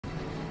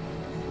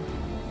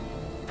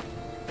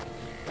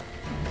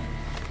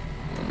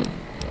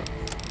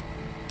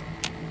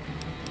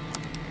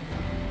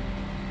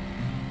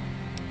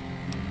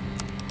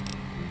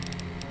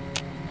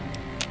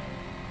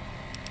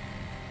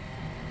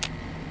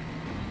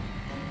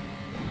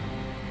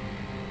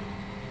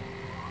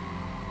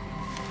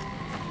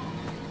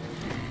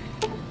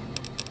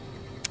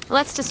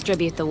Let's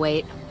distribute the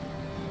weight.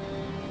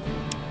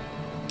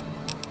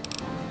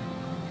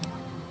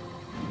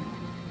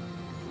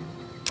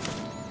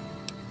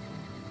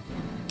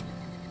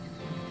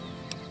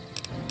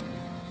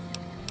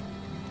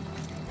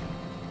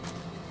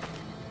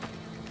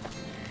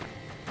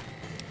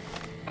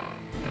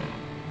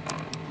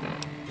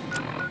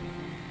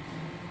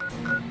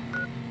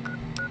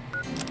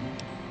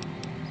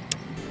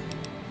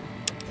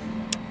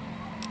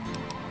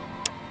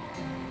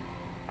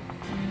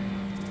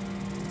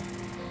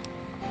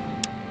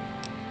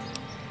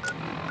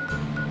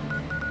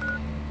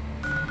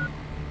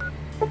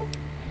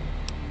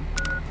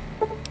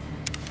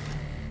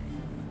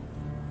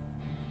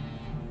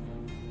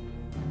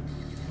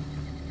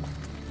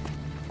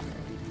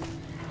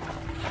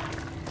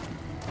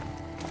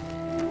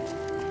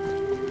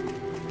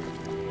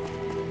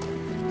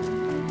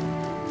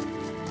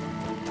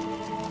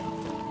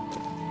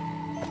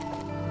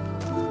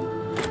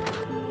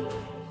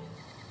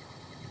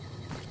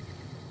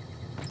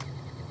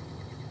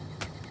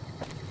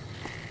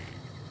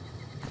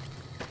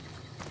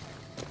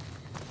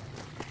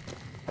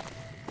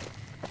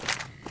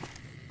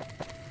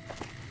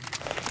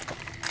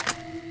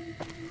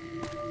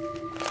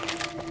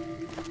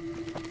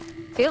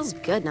 Feels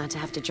good not to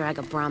have to drag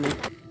a Brahmin.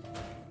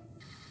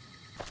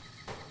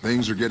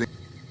 Things are getting...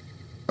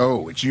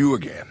 Oh, it's you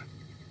again.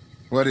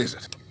 What is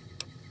it?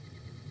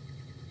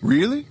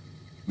 Really?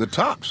 The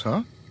Tops,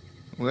 huh?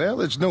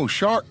 Well, it's no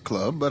shark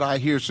club, but I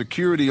hear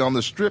security on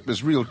the Strip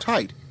is real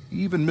tight.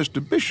 Even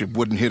Mr. Bishop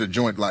wouldn't hit a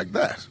joint like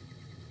that.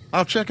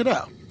 I'll check it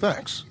out.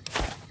 Thanks.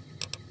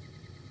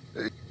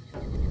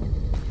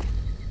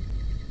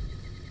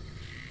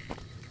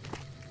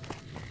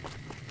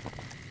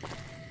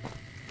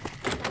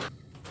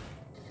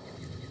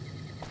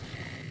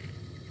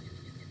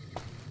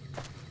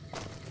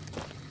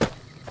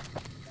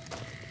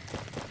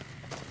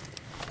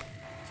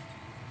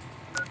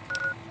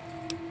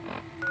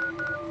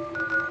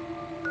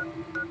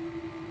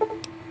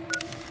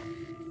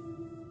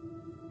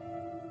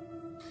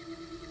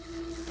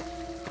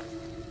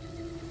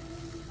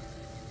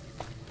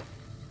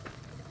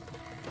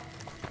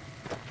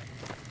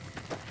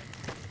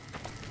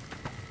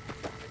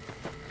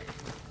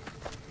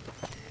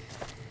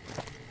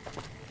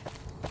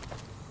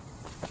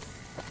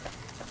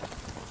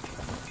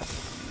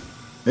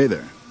 Hey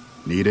there.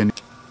 Need any...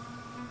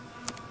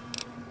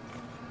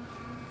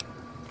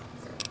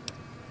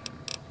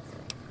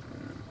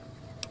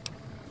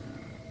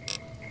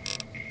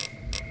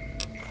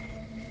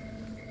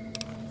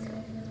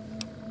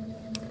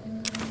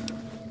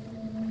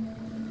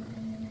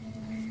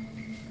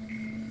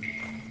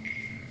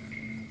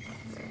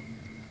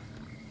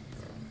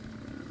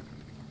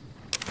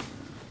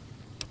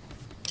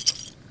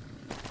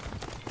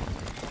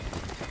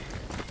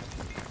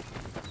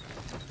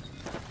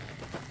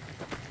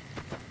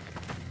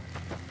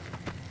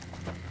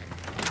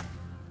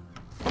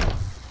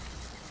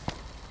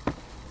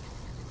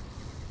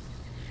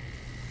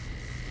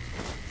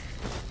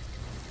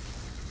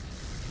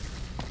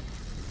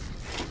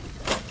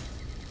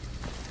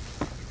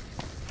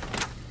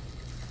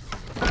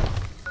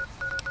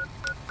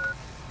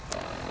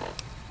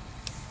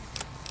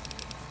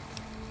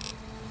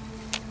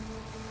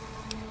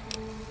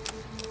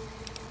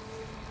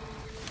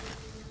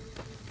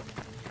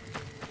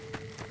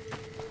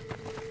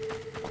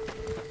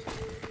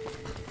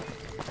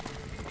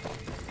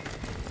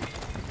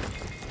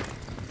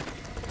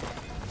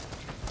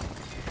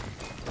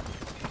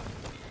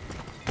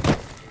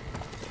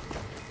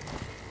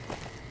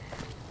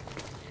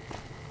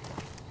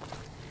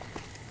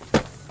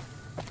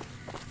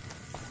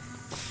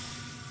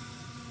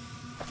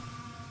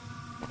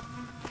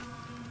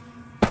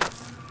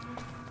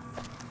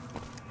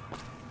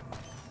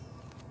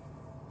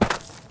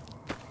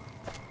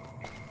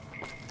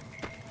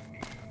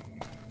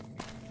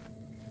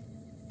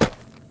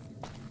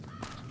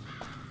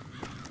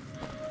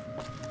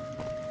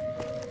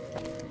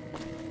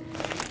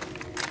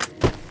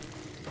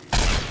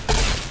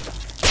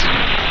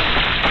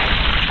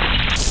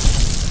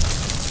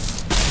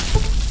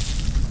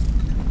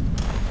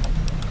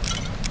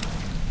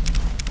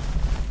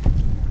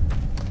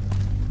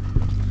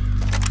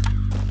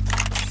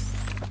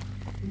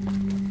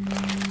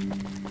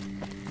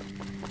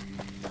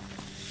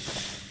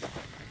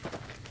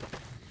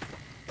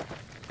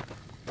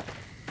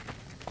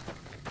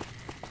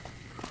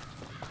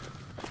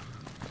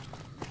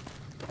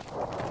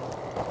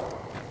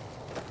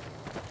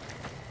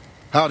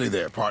 Howdy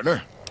there,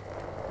 partner.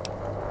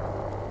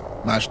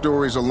 My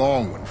story's a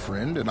long one,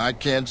 friend, and I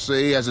can't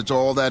say as it's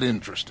all that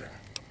interesting.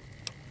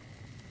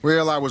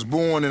 Well, I was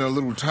born in a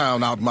little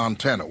town out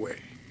Montana way.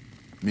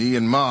 Me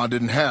and Ma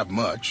didn't have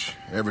much,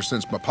 ever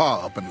since my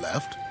pa up and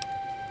left.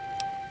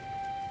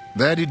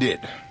 That he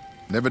did.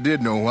 Never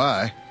did know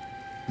why.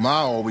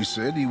 Ma always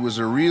said he was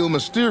a real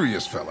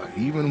mysterious fella,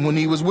 even when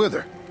he was with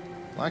her.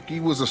 Like he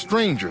was a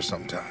stranger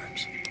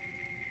sometimes.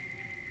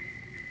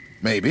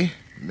 Maybe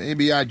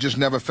I just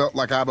never felt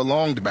like I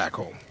belonged back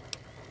home.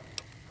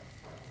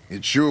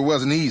 It sure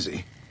wasn't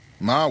easy.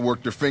 Ma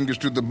worked her fingers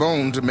to the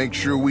bone to make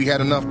sure we had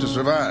enough to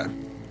survive,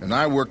 and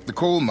I worked the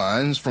coal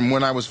mines from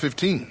when I was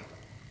 15.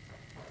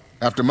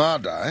 After Ma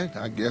died,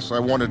 I guess I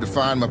wanted to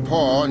find my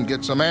pa and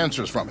get some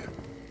answers from him.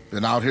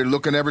 Been out here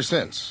looking ever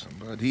since,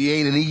 but he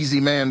ain't an easy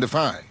man to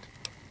find.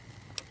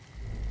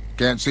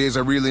 Can't say as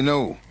I really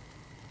know.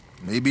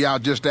 Maybe I'll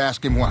just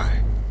ask him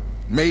why.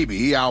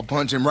 Maybe I'll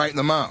punch him right in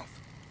the mouth.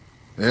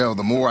 Hell,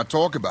 the more I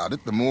talk about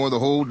it, the more the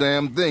whole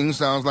damn thing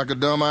sounds like a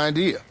dumb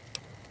idea.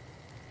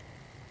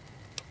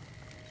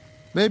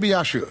 Maybe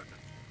I should.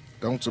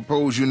 Don't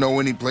suppose you know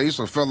any place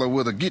a fella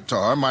with a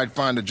guitar might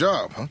find a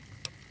job, huh?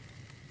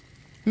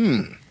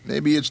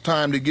 Maybe it's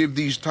time to give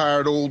these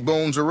tired old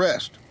bones a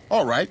rest.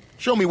 All right,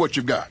 show me what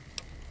you've got.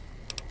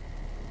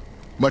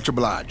 Much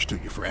obliged to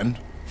you, friend.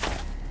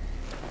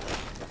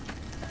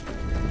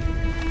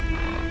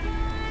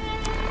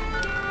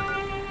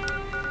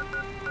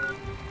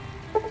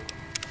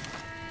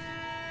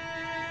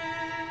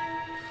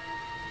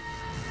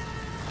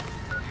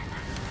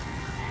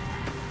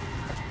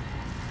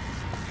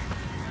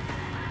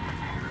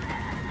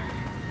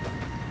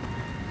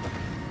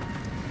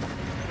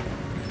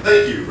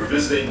 Thank you for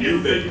visiting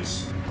New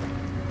Vegas.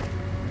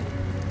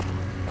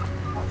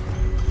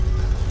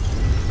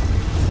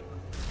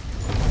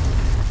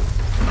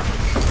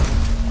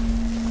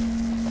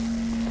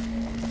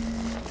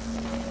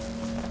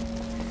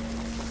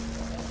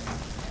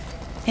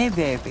 Hey,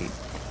 baby.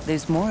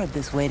 There's more of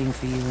this waiting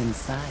for you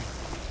inside.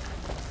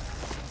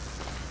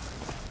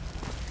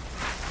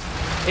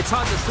 It's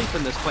hard to sleep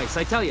in this place,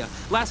 I tell you.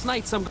 Last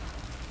night some...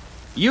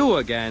 You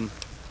again?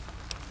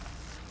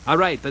 All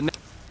right, the...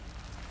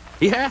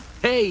 Yeah?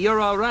 Hey, you're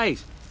all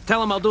right.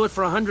 Tell him I'll do it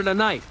for 100 a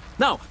night.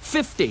 No,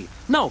 50.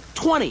 No,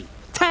 20.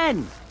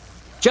 10.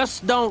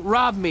 Just don't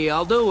rob me,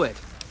 I'll do it.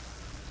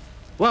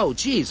 Whoa,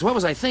 geez, what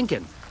was I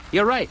thinking?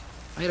 You're right.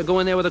 I gotta go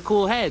in there with a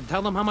cool head.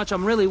 Tell them how much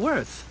I'm really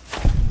worth.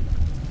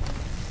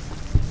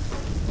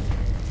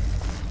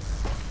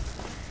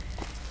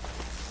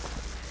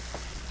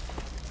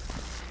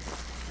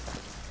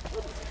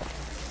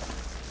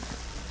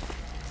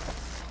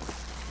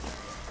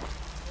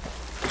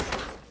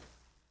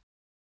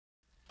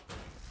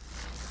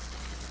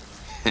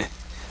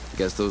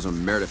 Guess those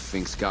Omerta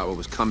finks got what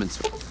was coming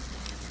to him.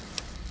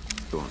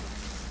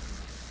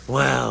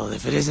 Well,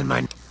 if it isn't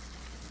my...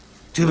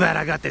 Too bad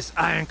I got this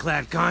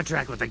ironclad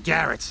contract with the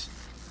Garretts.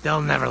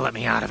 They'll never let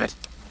me out of it.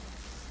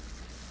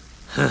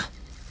 Huh.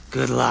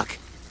 Good luck.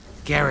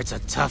 Garrett's a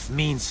tough,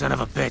 mean son of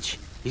a bitch.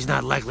 He's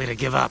not likely to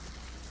give up.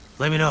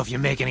 Let me know if you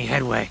make any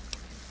headway.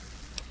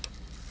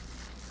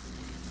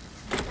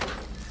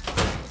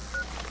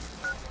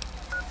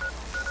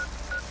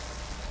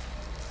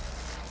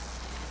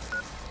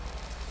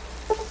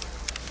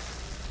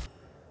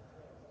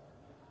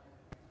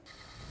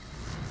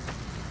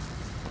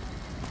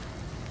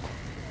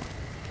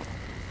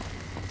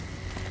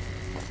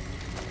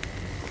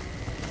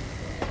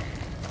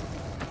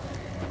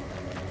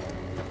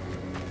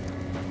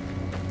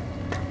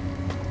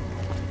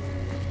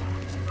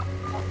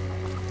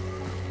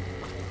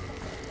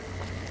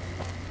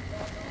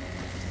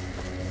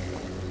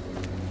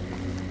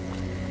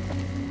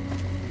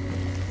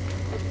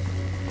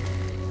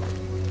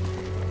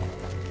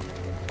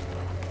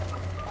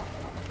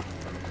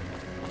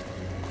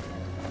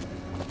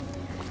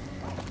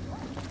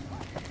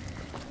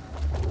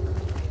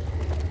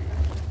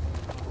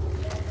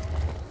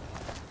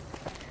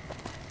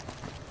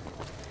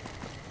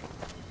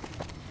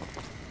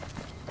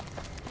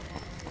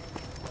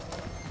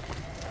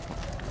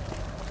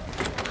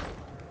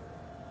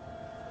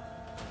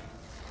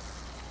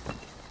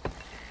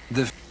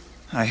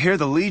 I hear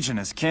the Legion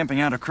is camping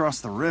out across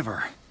the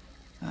river.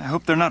 I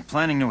hope they're not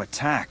planning to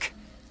attack.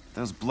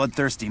 Those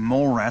bloodthirsty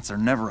mole rats are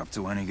never up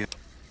to any good.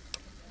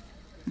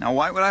 Now,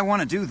 why would I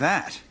want to do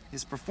that?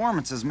 His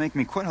performances make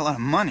me quite a lot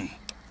of money.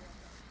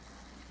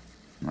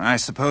 I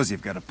suppose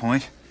you've got a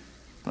point.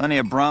 Plenty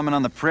of Brahmin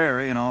on the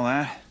prairie and all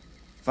that.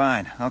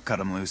 Fine, I'll cut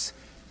him loose.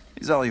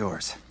 He's all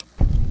yours.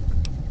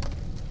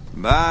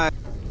 Bye.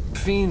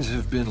 Fiends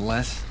have been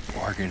less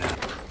organized.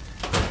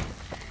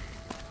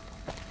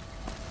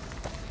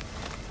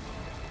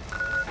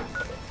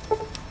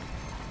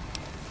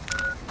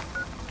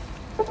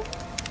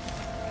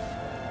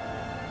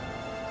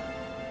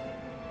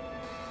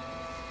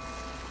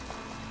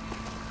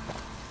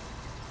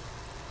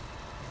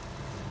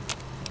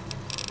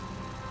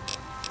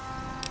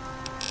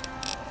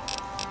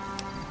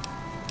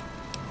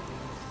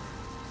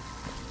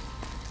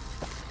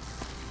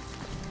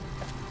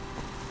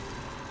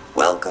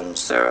 Welcome,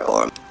 sir,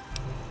 or...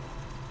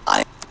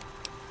 I...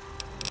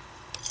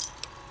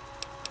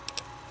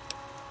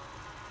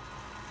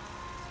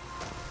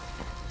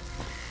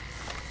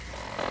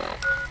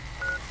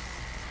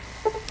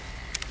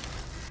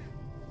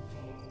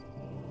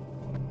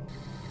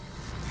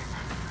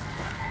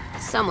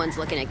 Someone's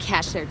looking to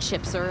cash their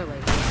chips early.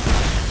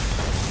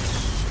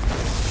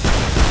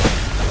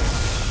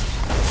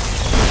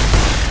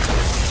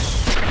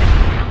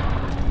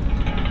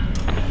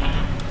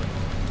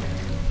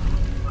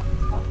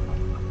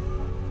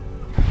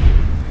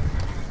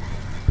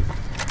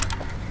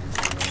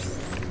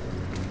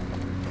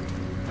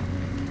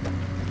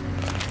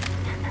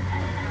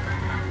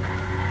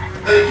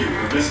 Thank you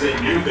for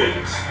visiting New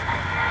Vegas.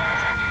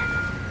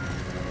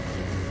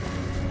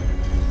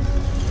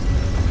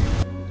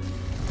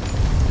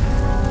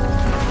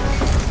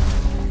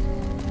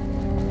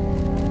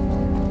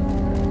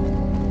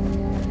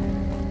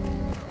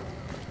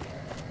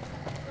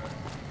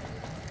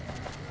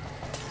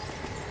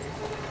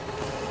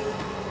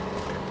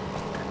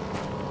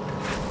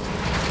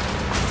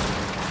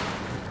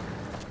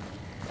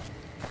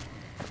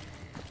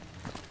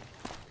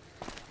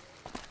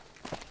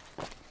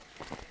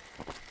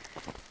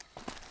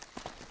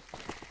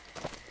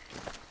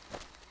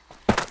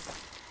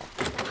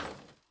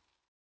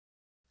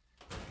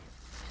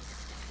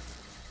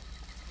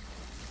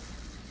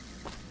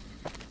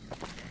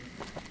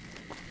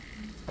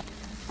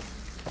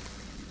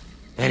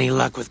 Any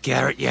luck with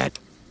Garrett yet?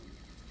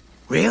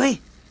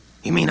 Really?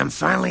 You mean I'm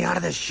finally out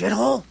of this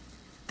shithole?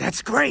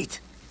 That's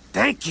great.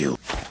 Thank you.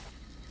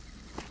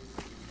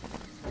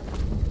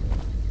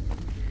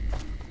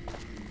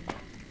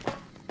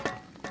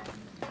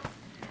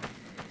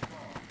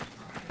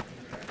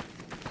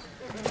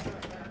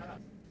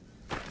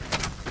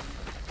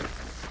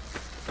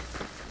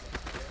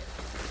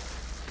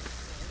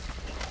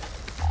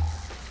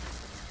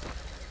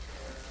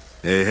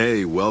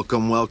 Hey,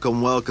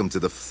 welcome to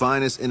the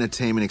finest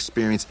entertainment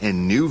experience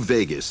in New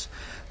Vegas.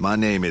 My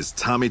name is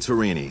Tommy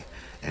Torini,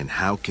 and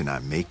how can I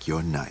make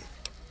your night?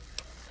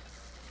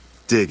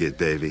 Dig it,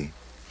 baby.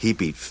 He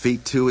beat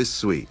feet to his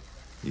sweet.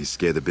 You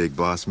scared the big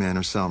boss man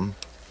or something?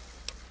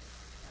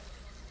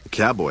 The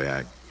cowboy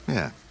act?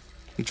 Yeah,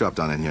 he dropped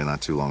on in here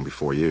not too long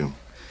before you.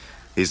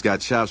 He's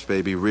got chops,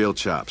 baby, real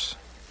chops.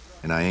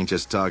 And I ain't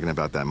just talking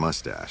about that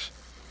mustache.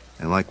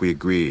 And like we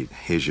agreed,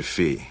 here's your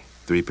fee.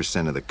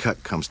 3% of the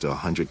cut comes to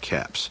 100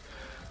 caps.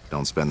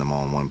 Don't spend them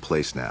all in one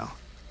place now,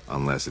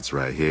 unless it's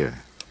right here.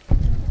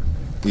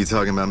 You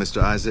talking about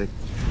Mr. Isaac?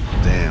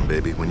 Damn,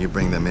 baby, when you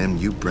bring them in,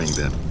 you bring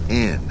them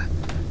in.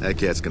 That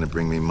cat's gonna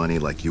bring me money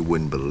like you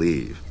wouldn't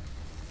believe.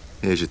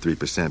 Here's your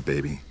 3%,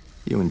 baby.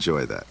 You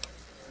enjoy that.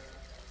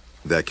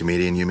 That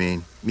comedian, you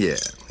mean? Yeah,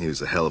 he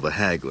was a hell of a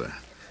haggler.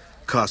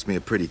 Cost me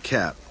a pretty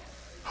cap.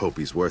 Hope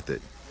he's worth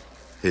it.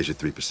 Here's your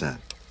 3%.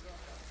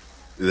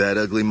 That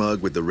ugly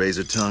mug with the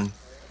razor tongue?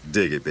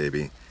 Dig it,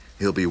 baby.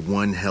 He'll be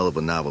one hell of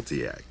a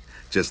novelty act.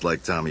 Just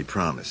like Tommy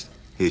promised.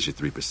 Here's your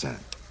 3%.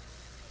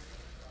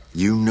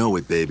 You know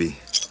it, baby.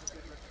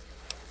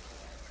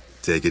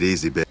 Take it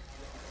easy, baby.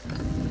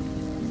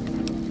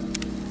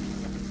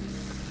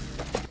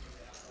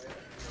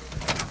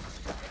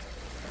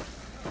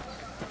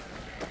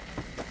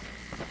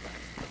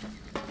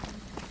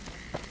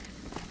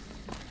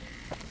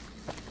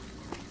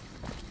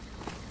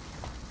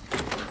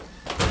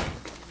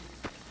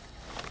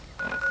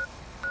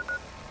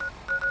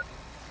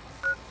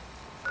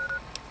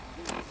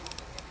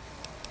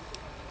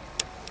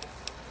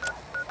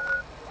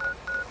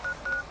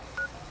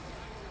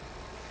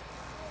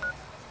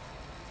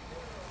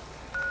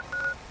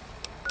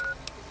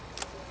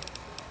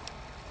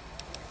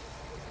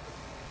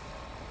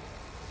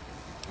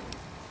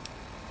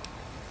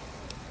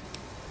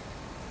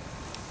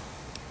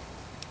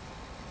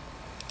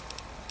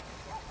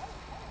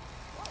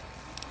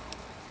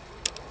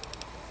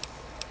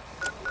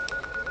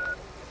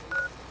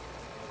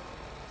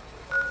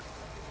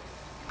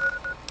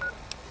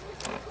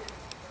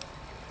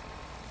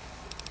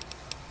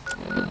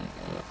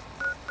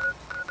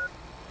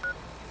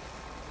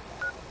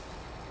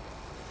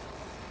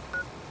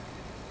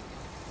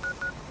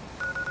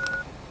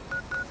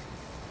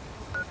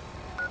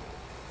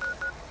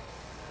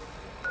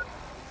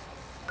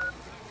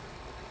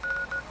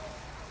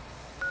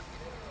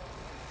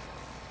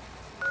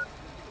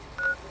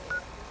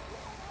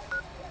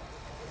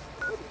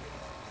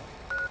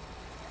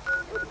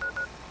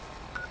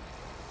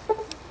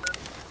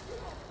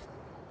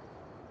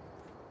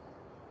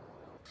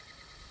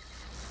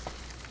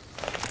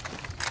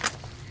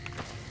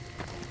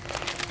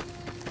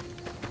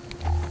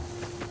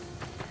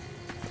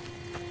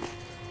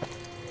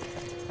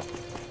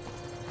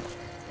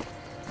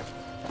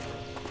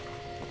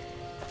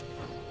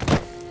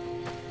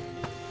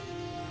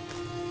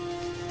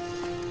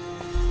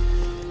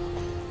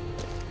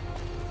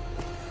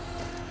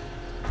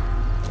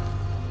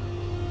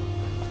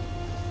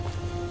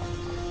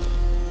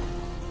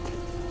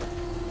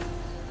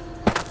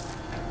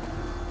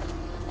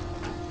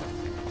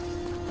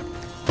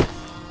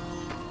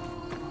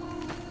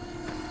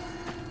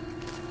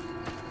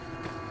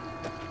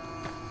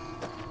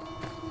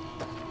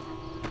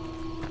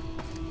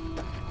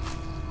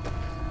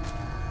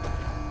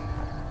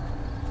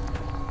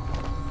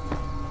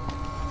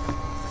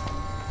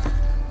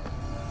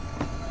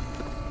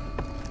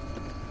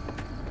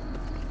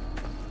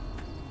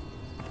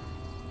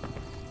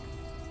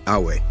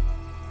 Awe,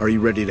 are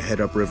you ready to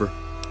head upriver?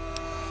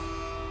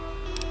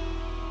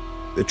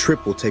 The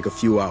trip will take a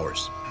few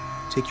hours.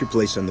 Take your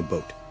place on the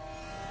boat.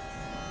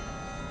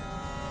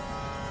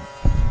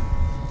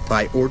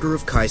 By order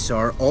of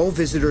Caesar, all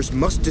visitors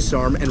must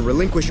disarm and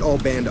relinquish all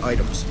banned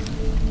items.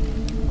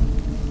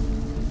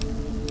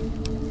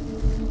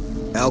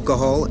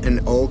 alcohol, and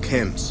all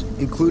chems,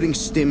 including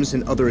stims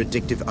and other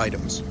addictive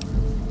items.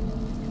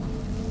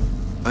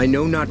 I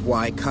know not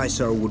why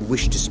Caesar would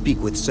wish to speak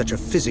with such a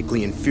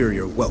physically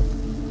inferior whelp,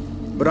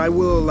 but I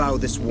will allow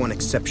this one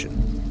exception.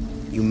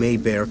 You may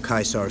bear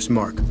Caesar's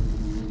mark,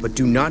 but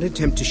do not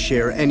attempt to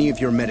share any of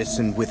your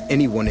medicine with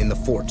anyone in the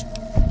fort.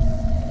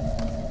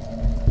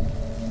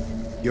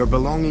 Your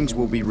belongings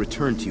will be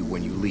returned to you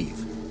when you leave.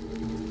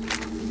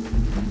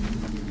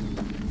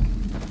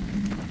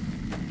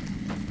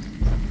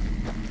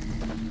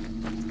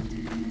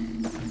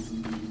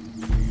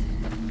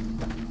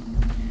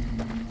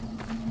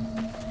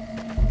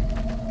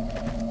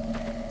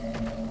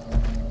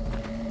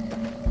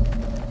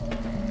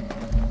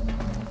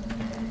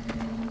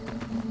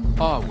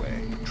 Our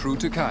way, true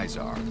to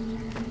Caesar.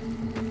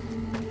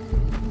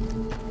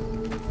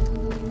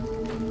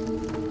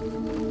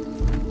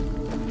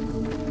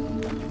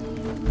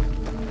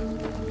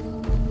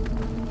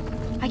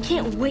 I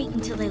can't wait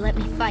until they let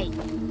me fight.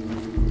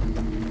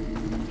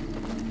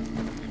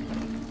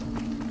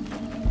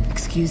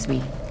 Excuse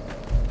me.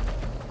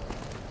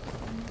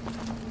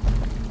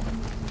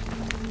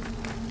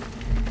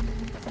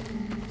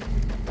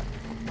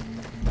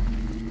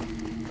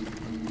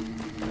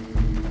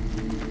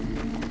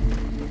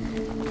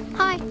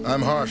 Hi.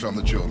 I'm harsh on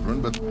the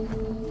children, but...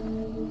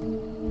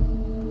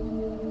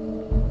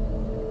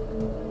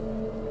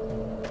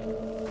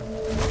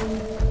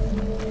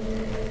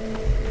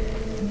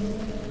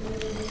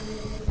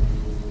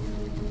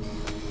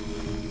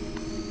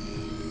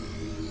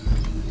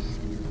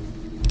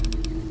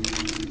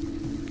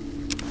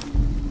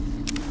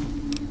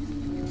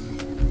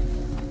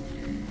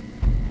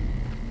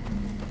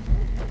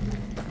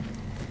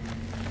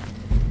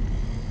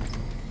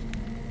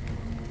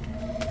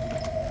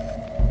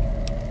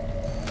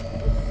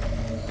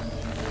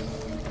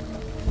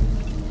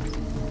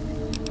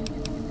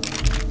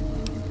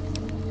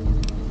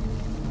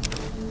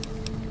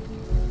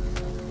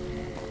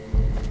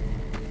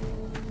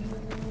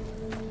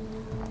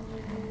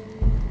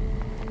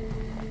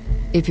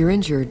 If you're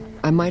injured,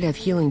 I might have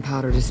healing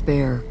powder to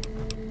spare.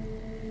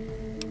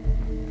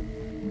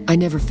 I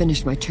never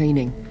finished my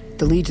training.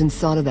 The Legion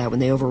saw to that when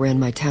they overran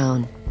my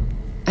town.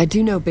 I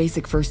do know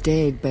basic first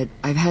aid, but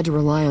I've had to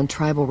rely on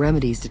tribal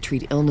remedies to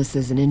treat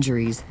illnesses and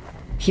injuries,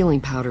 healing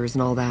powders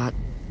and all that.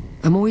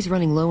 I'm always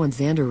running low on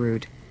Xander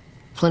root.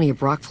 Plenty of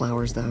Brock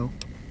flowers, though.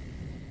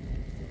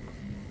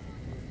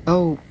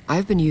 Oh,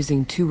 I've been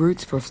using 2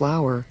 roots per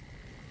flower.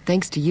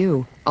 Thanks to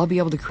you, I'll be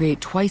able to create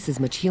twice as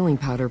much healing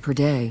powder per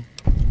day.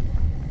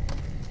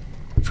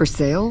 For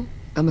sale?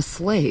 I'm a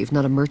slave,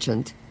 not a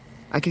merchant.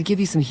 I could give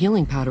you some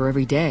healing powder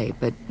every day,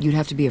 but you'd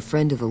have to be a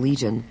friend of the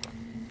Legion.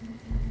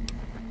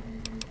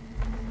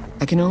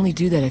 I can only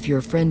do that if you're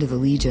a friend of the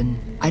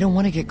Legion. I don't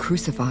want to get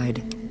crucified.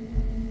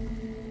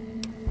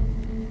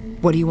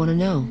 What do you want to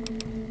know?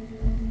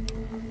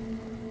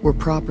 We're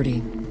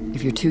property.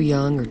 If you're too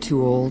young or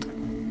too old,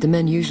 the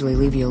men usually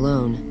leave you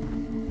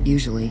alone.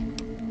 Usually.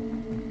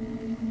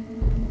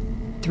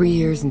 3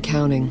 years and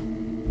counting.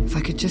 If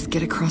I could just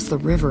get across the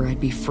river, I'd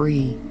be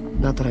free.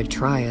 Not that I'd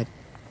try it.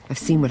 I've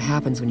seen what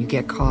happens when you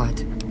get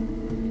caught.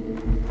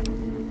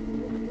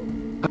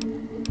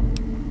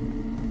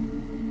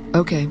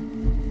 Okay.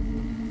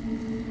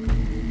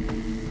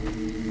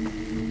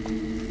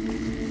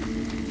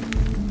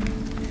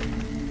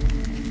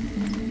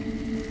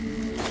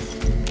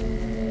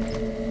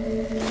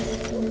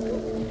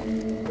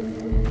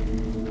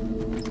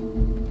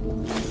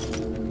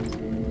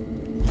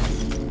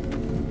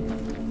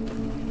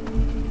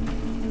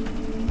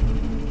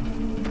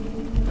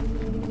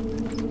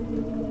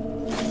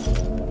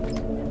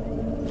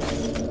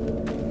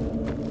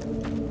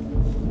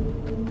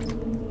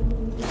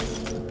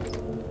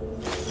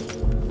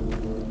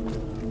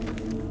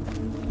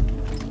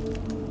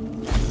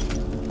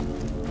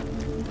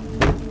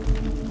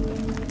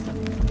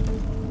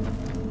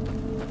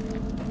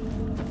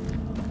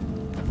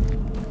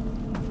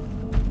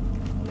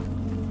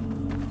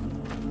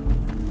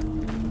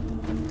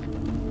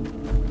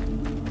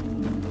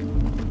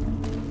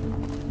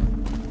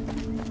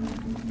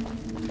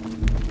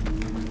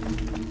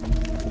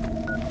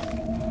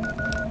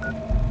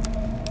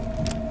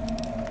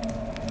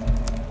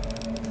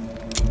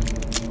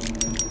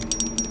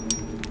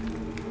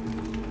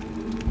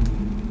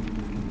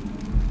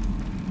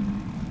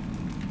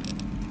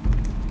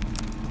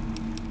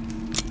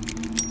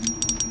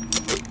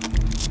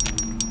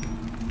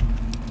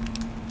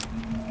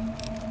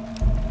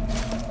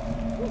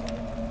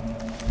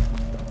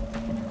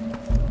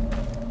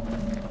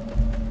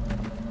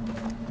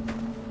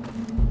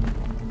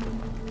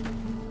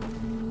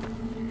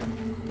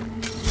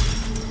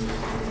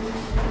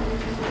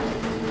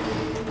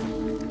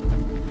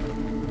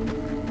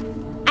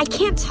 I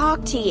can't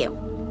talk to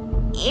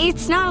you.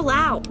 It's not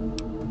allowed.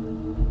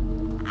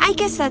 I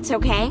guess that's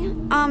okay.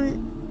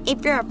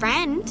 If you're a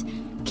friend,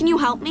 can you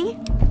help me?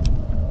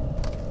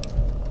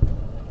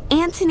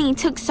 Anthony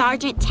took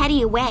Sergeant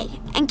Teddy away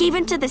and gave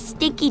him to the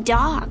stinky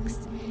dogs.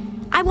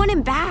 I want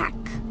him back.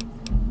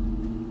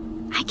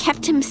 I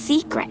kept him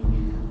secret,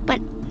 but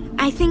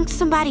I think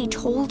somebody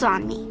told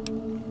on me.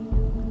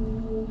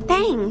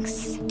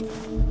 Thanks.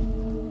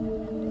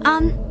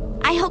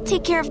 I help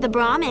take care of the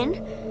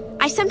Brahmin.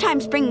 I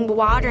sometimes bring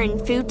water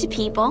and food to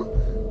people.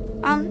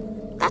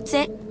 That's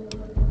it.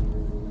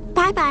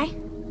 Bye-bye.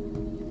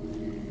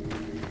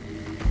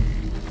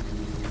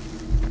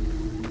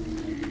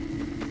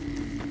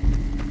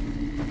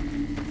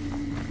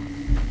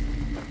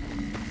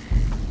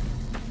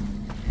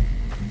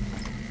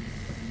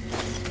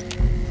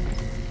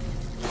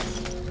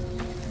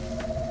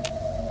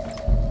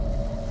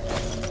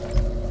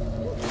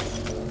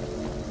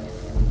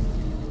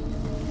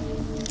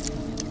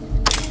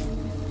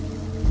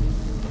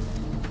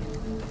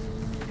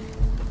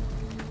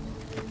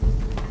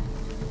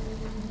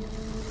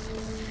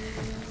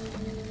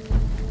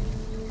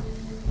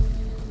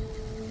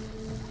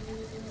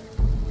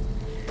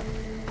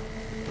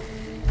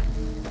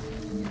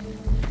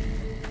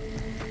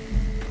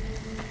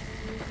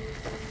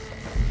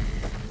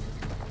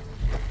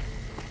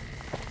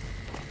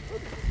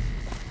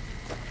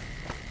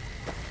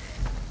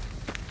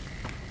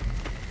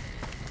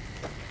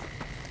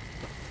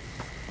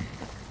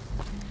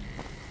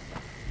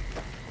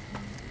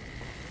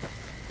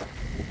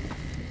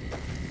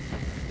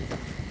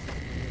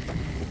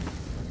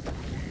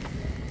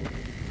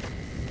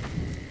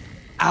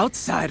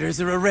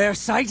 Outsiders are a rare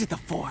sight at the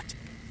fort.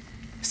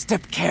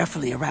 Step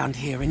carefully around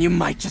here and you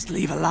might just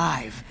leave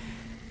alive.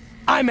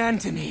 I'm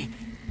Anthony,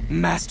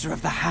 Master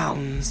of the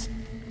Hounds.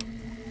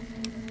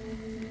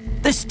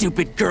 The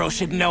stupid girl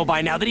should know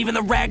by now that even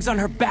the rags on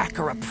her back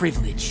are a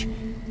privilege.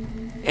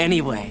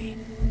 Anyway,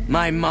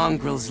 my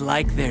mongrels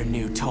like their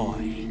new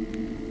toy.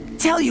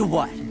 Tell you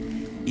what,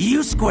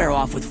 you square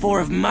off with 4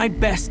 of my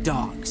best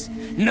dogs.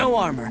 No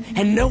armor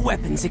and no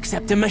weapons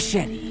except a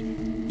machete.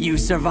 You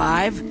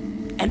survive,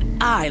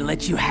 and I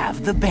let you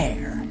have the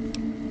bear.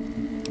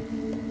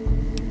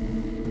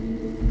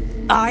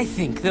 I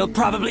think they'll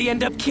probably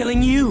end up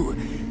killing you.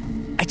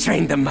 I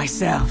trained them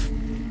myself.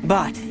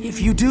 But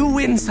if you do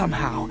win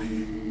somehow,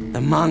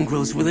 the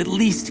mongrels will at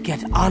least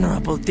get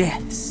honorable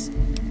deaths.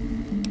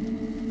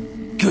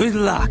 Good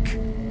luck.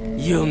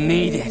 You'll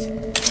need it.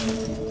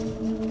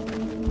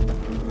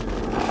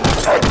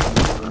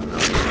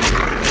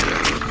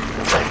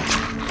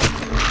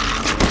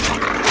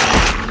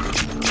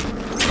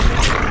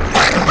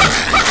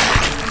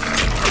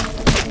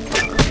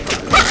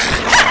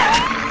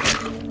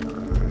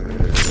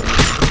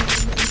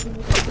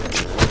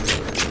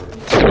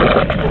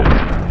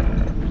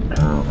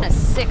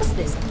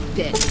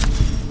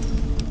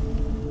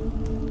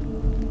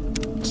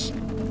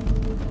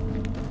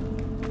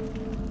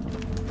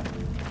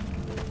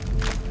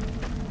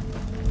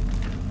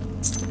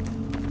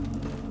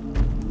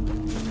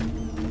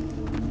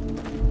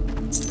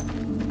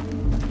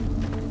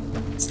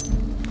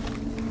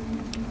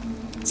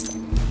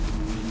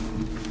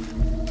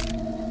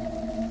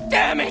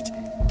 Damn it!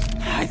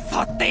 I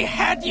thought they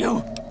had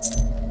you!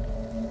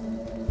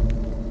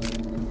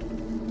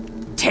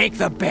 Take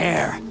the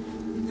bear!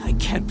 I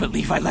can't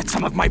believe I let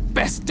some of my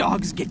best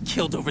dogs get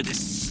killed over this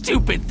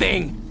stupid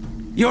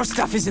thing! Your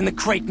stuff is in the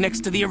crate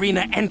next to the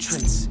arena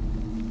entrance.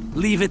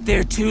 Leave it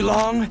there too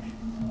long,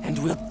 and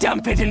we'll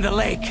dump it in the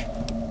lake.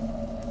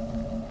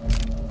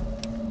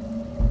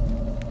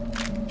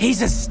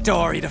 He's a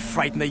story to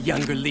frighten the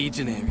younger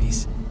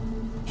legionaries.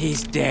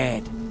 He's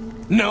dead.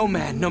 No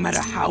man, no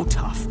matter how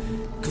tough,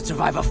 could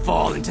survive a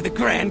fall into the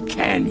Grand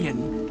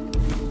Canyon.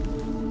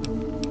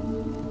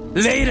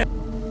 Later.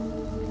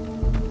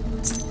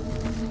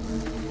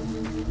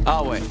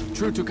 Awe,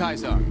 true to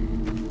Kaiser.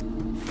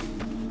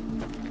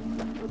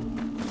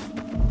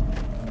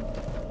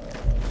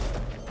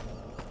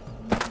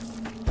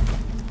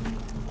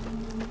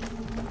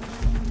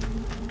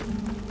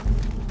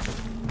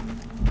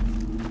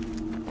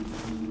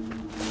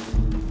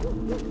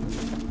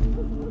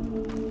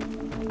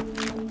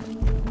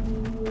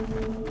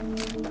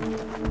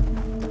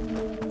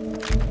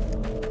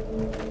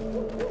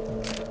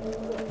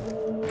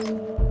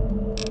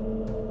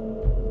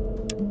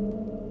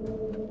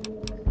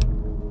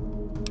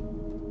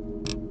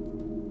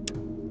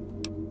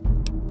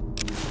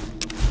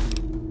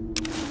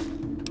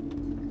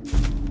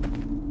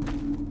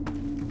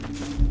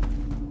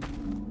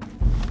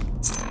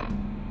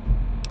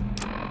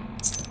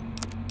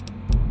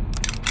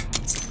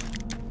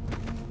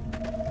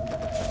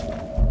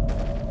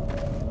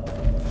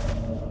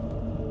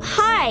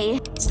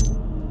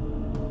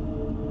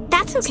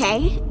 That's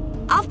okay.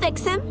 I'll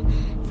fix him.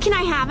 Can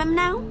I have him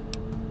now?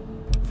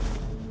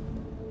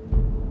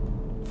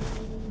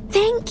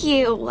 Thank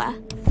you.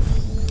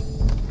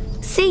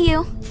 See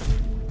you.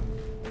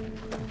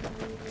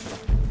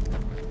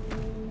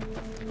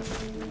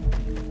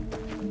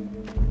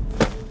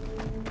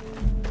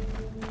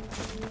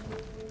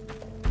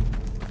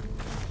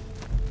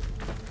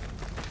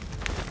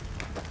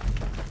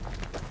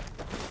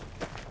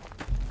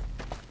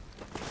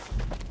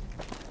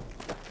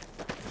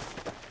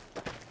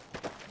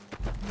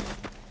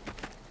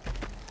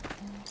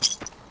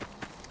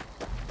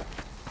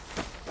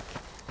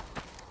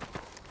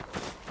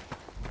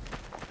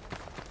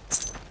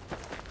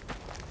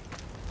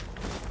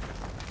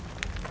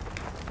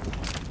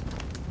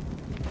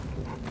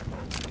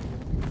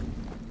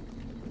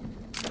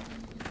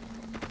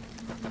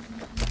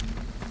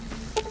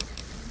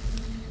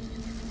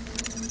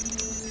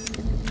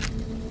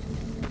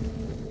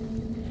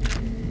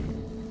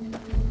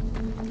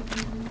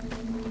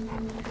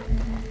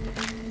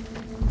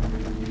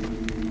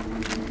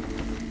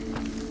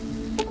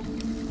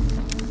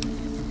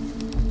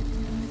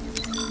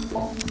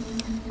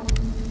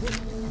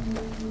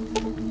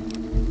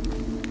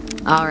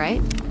 All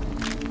right.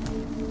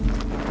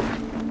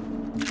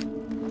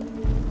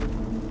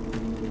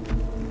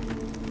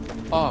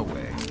 Our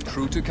way,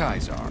 true to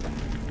Kaiser.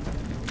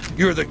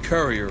 You're the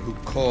courier who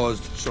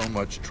caused so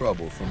much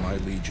trouble for my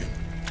legion,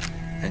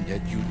 and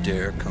yet you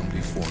dare come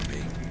before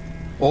me.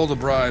 All the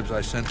bribes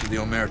I sent to the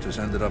Omertas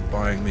ended up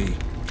buying me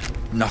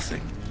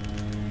nothing.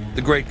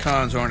 The great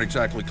Khans aren't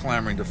exactly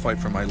clamoring to fight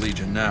for my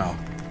legion now.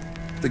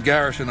 The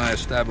garrison I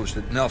established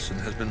at Nelson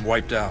has been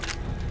wiped out.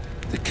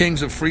 The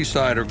kings of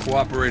Freeside are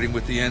cooperating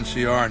with the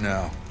NCR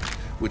now,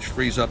 which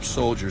frees up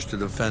soldiers to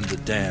defend the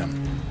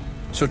dam.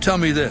 So tell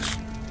me this,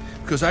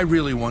 because I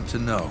really want to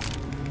know.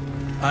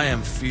 I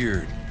am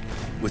feared,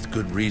 with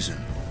good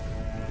reason.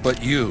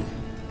 But you,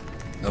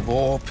 of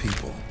all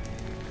people,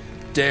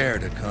 dare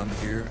to come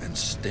here and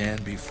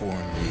stand before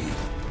me,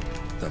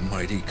 the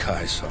mighty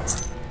Kaiser.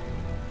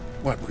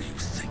 What were you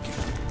thinking?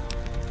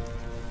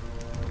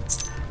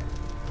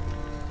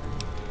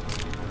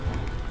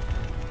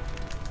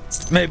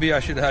 Maybe I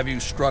should have you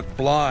struck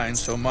blind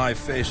so my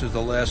face is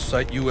the last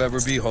sight you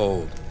ever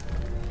behold.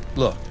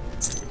 Look,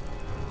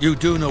 you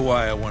do know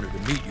why I wanted to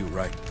meet you,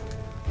 right?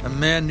 A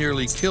man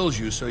nearly kills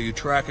you, so you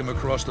track him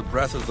across the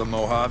breadth of the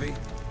Mojave.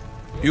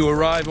 You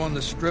arrive on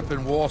the strip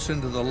and waltz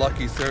into the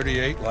Lucky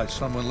 38 like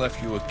someone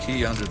left you a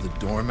key under the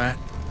doormat.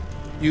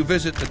 You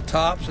visit the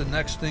tops, and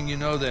next thing you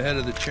know, the head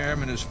of the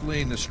chairman is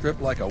fleeing the strip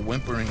like a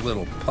whimpering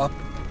little pup.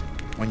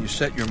 When you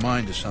set your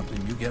mind to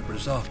something, you get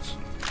results.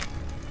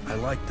 I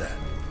like that.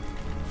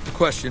 The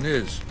question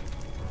is,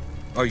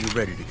 are you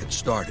ready to get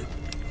started?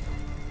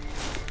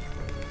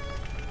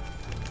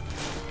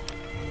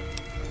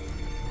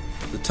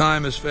 The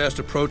time is fast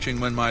approaching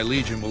when my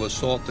legion will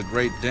assault the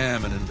Great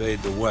Dam and invade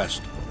the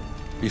West.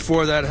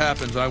 Before that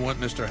happens, I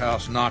want Mr.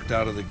 House knocked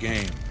out of the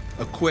game.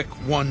 A quick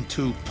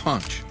 1-2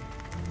 punch,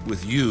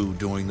 with you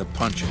doing the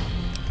punching.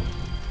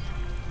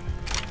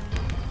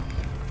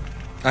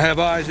 I have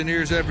eyes and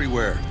ears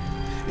everywhere.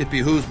 It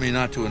behooves me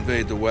not to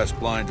invade the West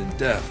blind and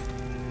deaf.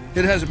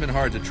 It hasn't been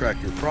hard to track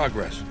your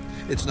progress.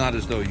 It's not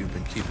as though you've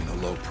been keeping a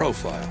low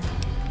profile.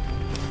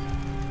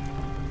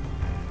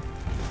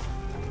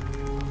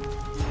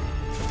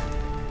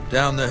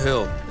 Down the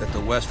hill, at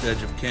the west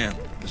edge of camp,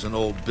 is an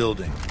old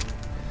building.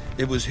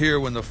 It was here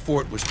when the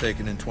fort was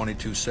taken in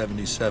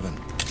 2277.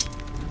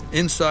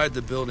 Inside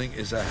the building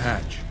is a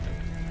hatch.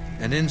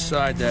 And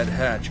inside that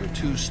hatch are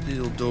 2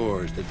 steel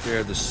doors that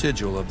bear the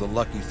sigil of the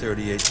Lucky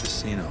 38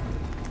 Casino.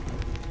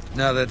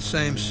 Now that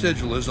same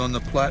sigil is on the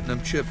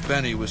platinum chip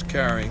Benny was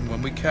carrying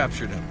when we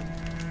captured him.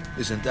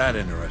 Isn't that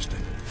interesting?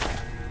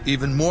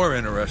 Even more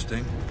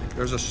interesting,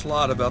 there's a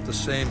slot about the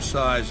same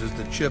size as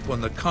the chip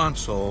on the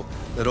console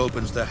that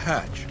opens the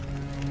hatch.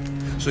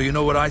 So you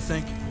know what I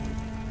think?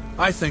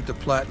 I think the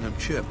platinum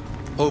chip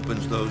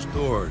opens those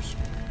doors.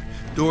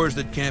 Doors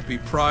that can't be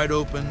pried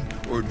open,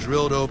 or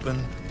drilled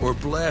open, or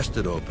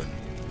blasted open.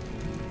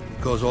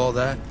 Because all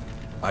that,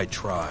 I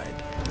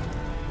tried.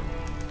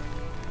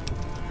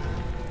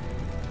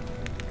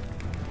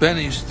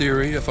 Benny's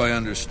theory, if I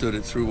understood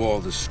it through all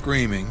the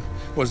screaming,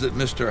 was that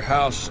Mr.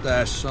 House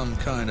stashed some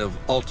kind of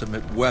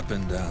ultimate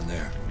weapon down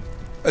there.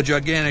 A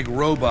gigantic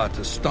robot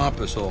to stomp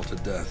us all to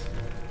death.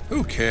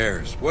 Who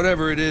cares?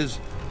 Whatever it is,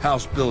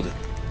 House built it.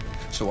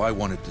 So I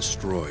want it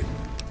destroyed.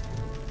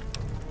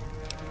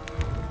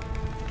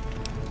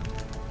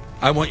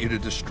 I want you to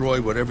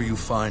destroy whatever you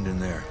find in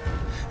there.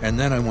 And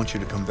then I want you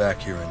to come back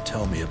here and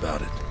tell me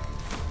about it.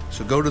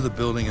 So go to the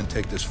building and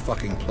take this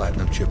fucking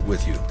platinum chip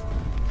with you.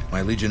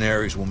 My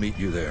legionaries will meet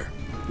you there,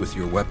 with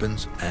your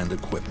weapons and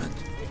equipment.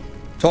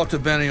 Talk to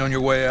Benny on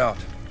your way out.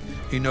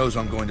 He knows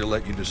I'm going to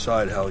let you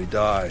decide how he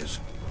dies.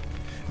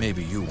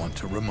 Maybe you want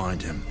to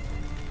remind him.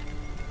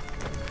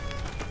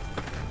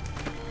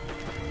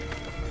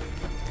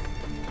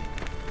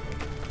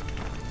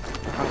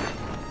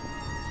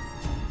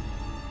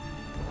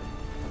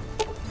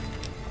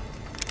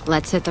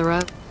 Let's hit the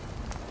road.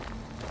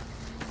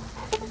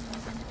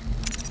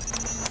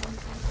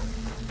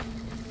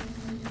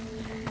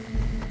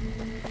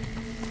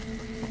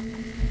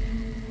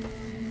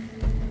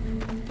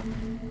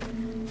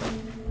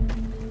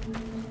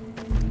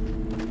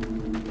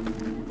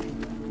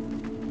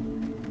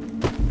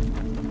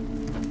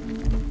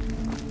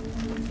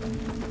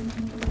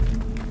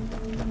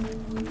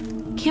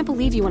 Can't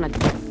believe you want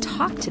to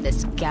talk to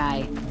this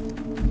guy.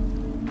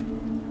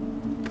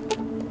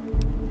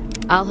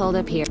 I'll hold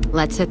up here.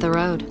 Let's hit the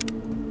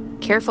road.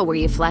 Careful where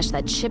you flash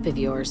that chip of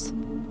yours.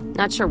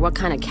 Not sure what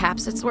kind of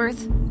caps it's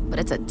worth, but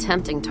it's a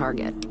tempting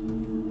target.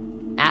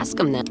 Ask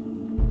him then.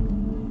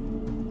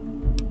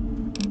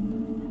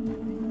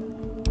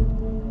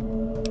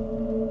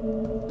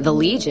 The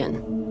Legion?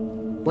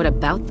 What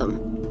about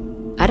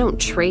them? I don't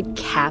trade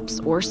caps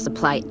or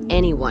supply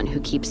anyone who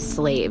keeps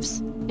slaves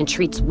and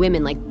treats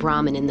women like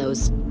Brahmin in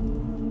those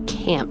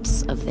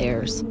camps of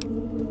theirs.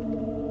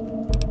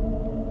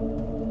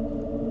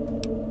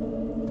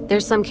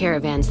 There's some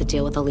caravans that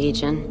deal with the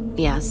Legion,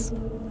 yes.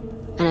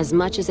 And as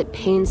much as it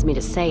pains me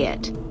to say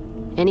it,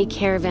 any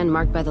caravan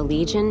marked by the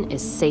Legion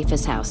is safe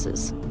as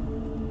houses.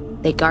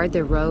 They guard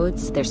their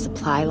roads, their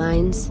supply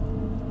lines,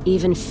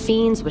 Even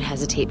fiends would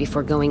hesitate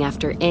before going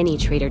after any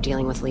traitor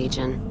dealing with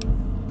Legion.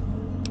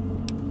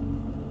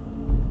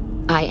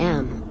 I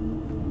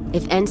am.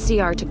 If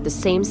NCR took the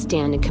same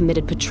stand and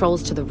committed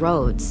patrols to the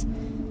roads,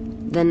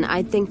 then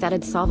I'd think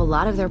that'd solve a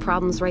lot of their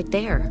problems right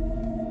there.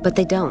 But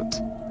they don't.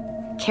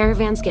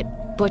 Caravans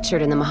get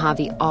butchered in the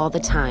Mojave all the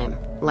time,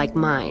 like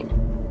mine.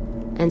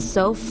 And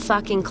so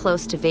fucking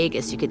close to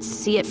Vegas you could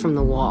see it from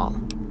the wall.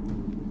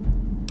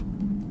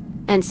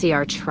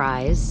 NCR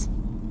tries.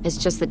 It's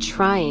just that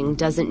trying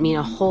doesn't mean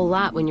a whole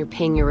lot when you're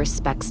paying your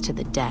respects to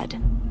the dead.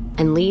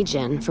 And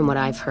Legion, from what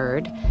I've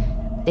heard,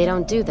 they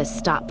don't do the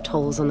stop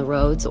tolls on the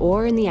roads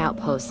or in the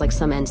outposts like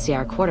some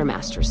NCR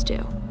quartermasters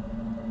do.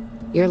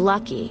 You're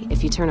lucky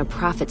if you turn a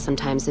profit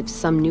sometimes. If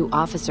some new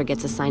officer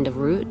gets assigned a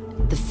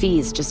route, the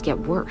fees just get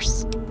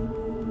worse.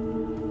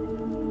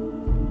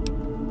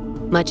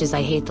 Much as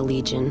I hate the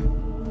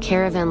Legion,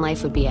 caravan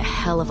life would be a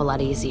hell of a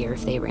lot easier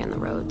if they ran the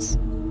roads.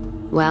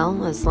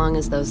 Well, as long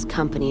as those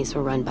companies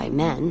were run by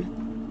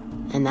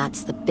men. And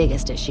that's the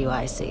biggest issue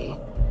I see.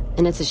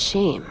 And it's a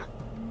shame.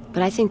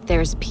 But I think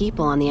there's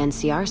people on the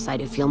NCR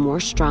side who feel more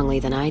strongly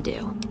than I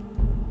do.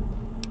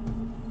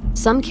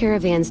 Some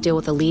caravans deal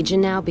with the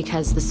Legion now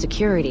because the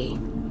security.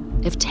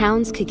 If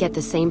towns could get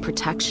the same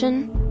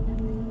protection,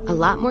 a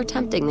lot more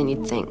tempting than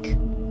you'd think.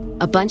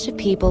 A bunch of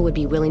people would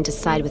be willing to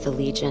side with the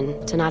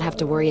Legion to not have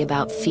to worry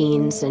about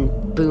fiends and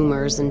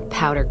boomers and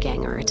powder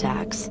ganger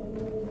attacks.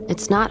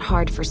 It's not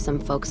hard for some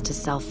folks to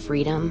sell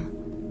freedom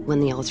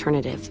when the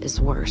alternative is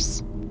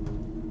worse.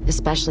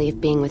 Especially if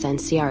being with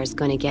NCR is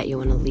going to get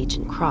you on a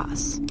Legion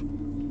cross.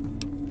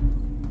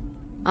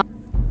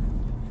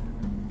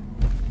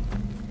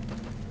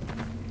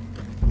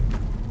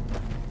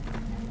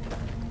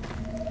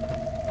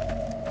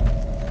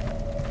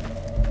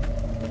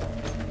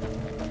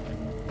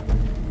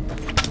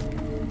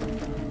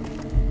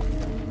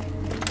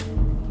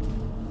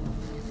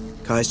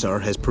 Caesar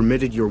has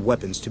permitted your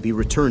weapons to be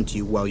returned to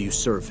you while you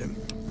serve him.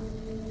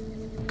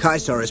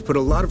 Caesar has put a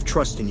lot of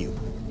trust in you.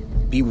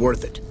 Be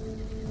worth it.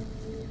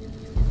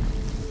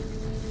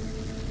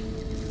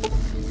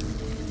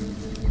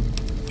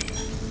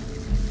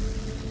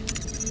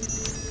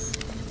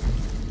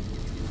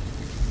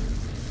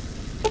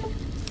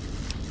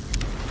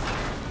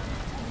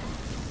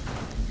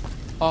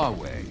 Our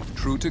way,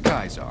 true to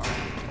Caesar.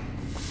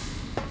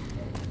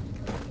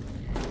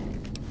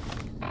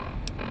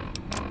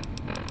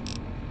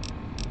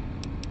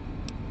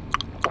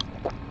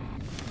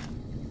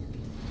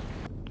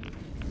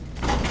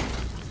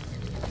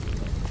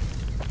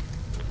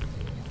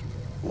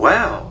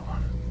 Well,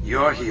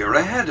 you're here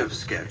ahead of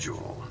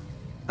schedule.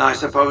 I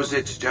suppose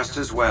it's just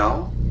as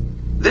well.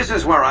 This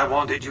is where I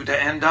wanted you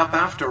to end up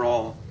after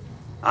all.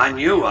 I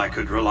knew I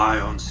could rely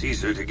on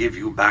Caesar to give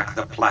you back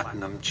the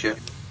platinum chip.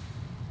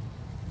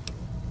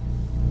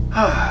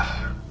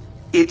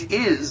 It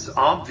is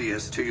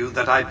obvious to you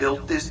that I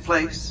built this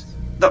place.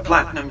 The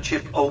platinum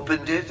chip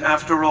opened it,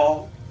 after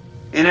all.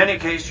 In any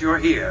case, you're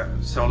here,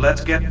 so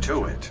let's get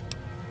to it.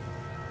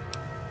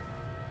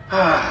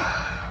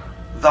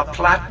 The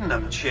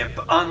platinum chip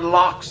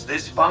unlocks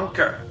this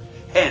bunker.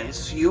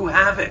 Hence, you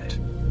have it.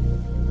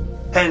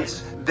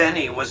 Hence,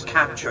 Benny was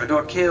captured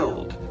or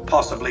killed.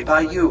 Possibly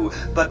by you,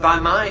 but by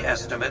my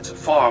estimates,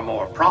 far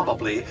more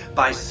probably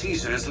by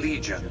Caesar's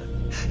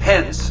Legion.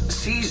 Hence,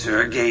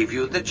 Caesar gave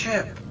you the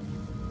chip.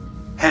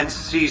 Hence,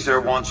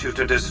 Caesar wants you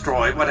to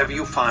destroy whatever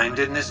you find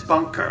in this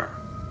bunker.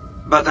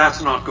 But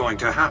that's not going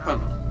to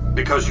happen,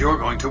 because you're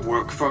going to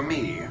work for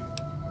me.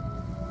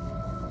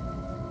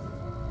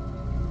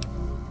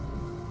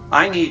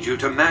 I need you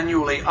to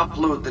manually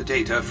upload the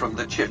data from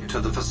the chip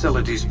to the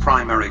facility's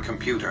primary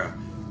computer.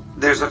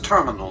 There's a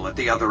terminal at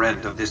the other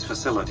end of this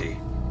facility.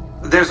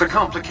 There's a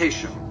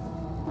complication.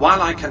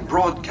 While I can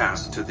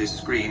broadcast to this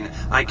screen,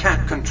 I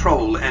can't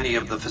control any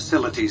of the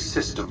facility's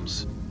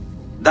systems.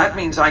 That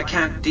means I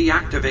can't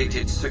deactivate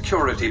its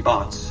security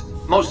bots,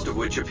 most of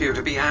which appear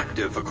to be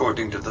active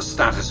according to the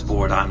status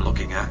board I'm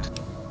looking at.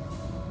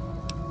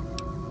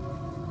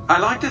 I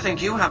like to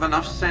think you have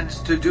enough sense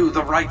to do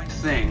the right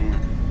thing.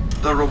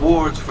 The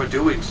rewards for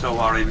doing so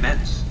are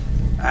immense,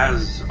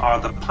 as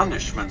are the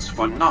punishments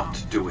for not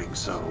doing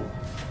so.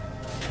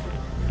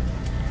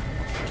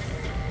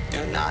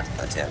 Do not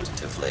attempt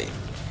to flee.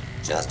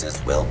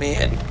 Justice will be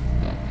in.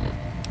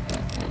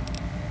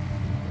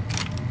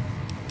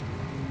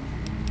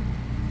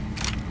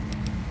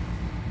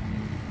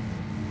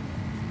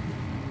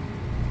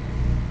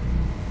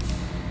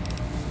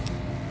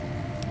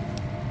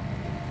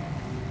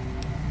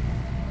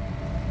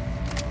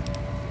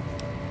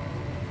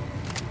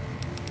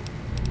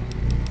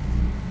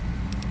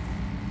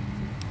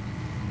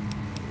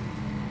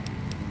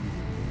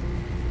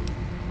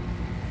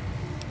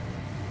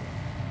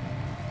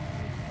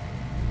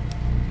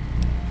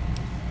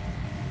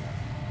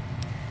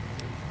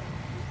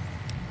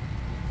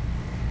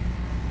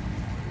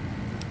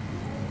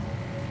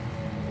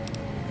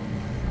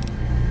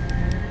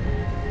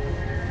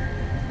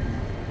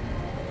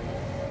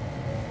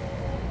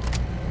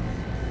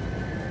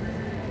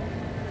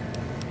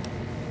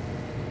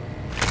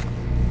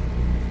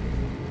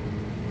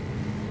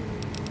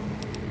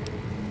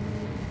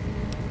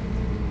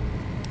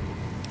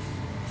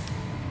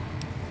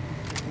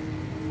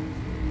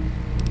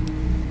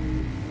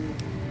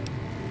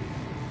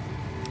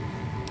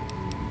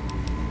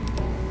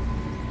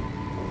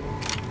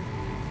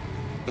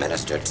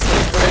 administered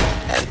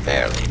safely and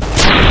fairly.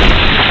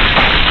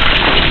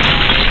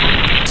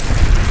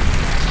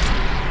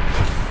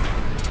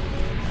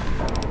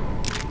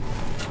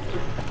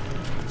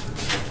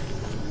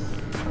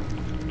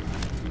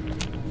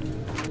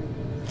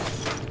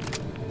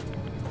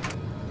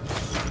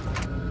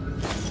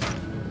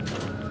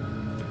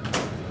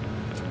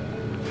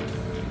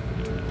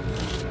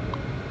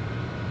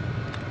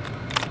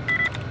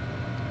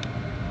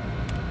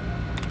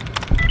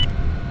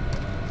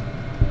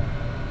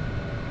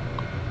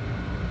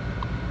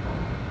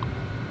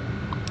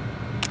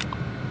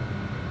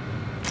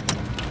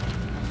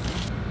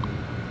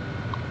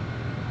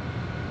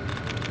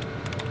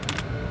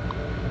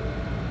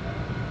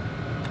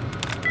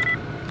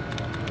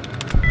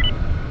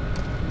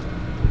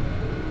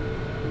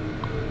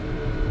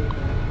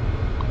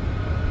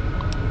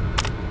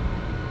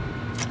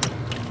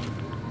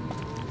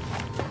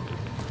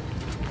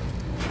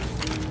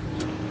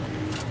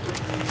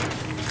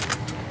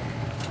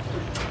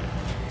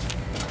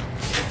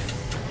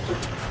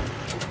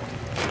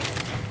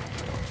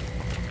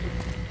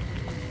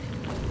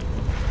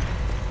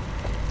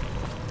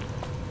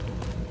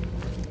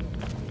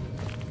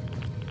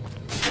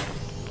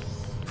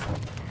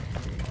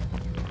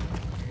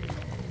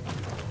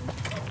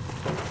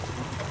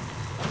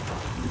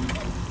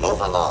 Move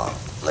along,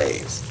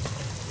 please.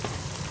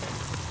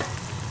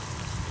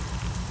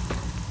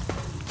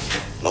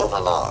 Move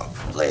along,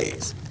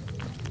 please.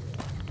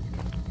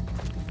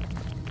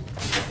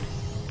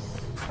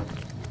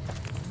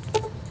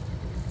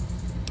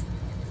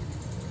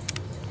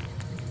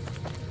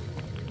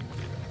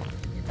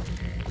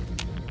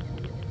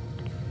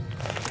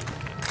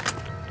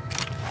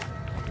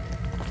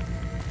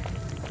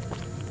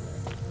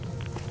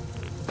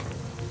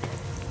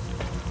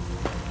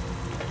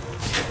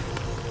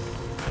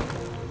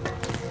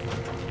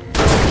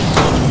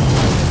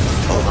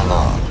 Move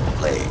along,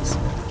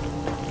 please.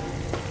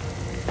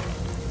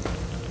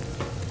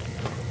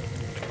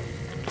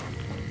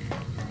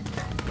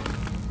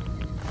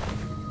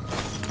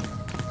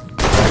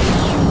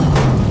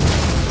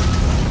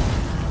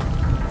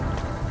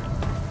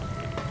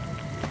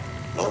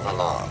 Move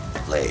along,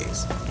 please.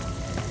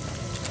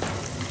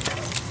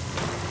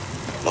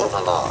 Move along, please. Move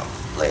along,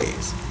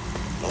 please.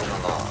 Move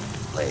along,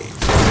 please.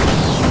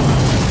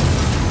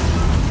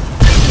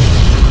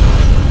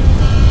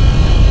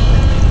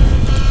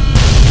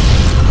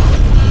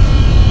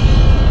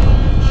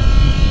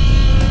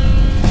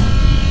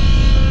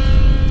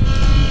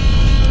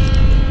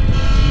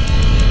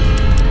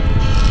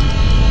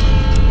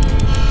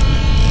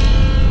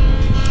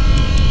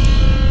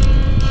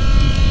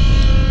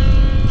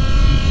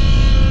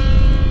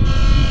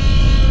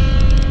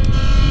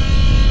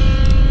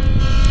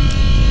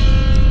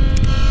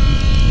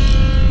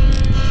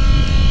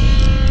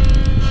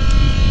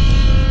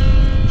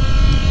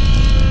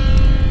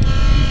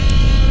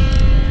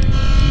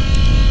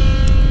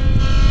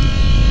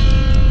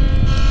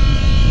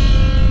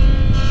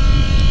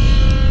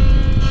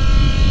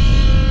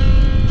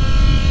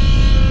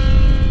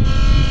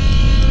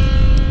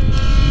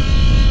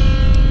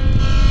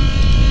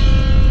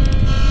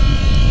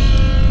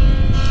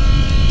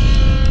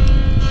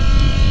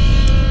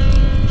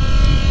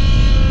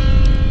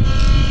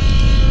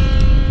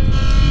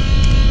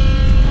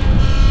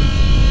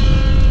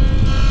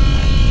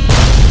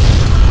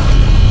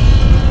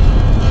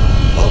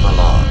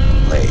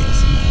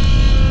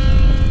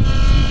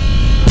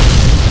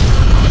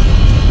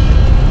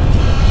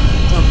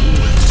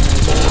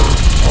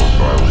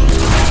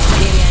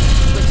 Maybe I should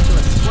switch to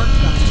a squirt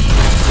gun.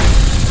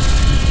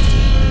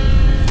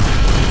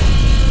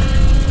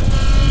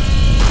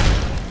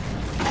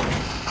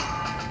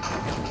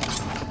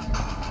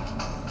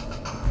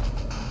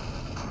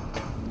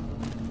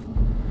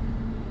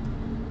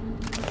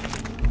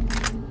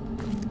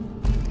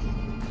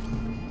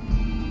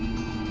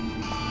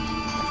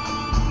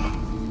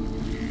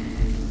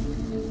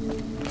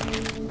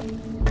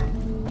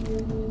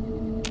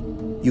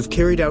 You've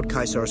carried out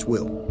Caesar's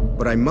will,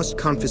 but I must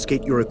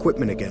confiscate your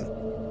equipment again.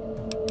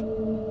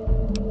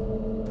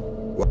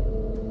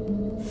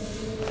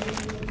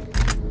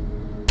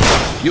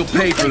 You'll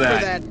pay for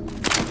that.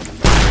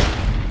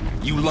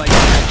 You like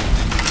that?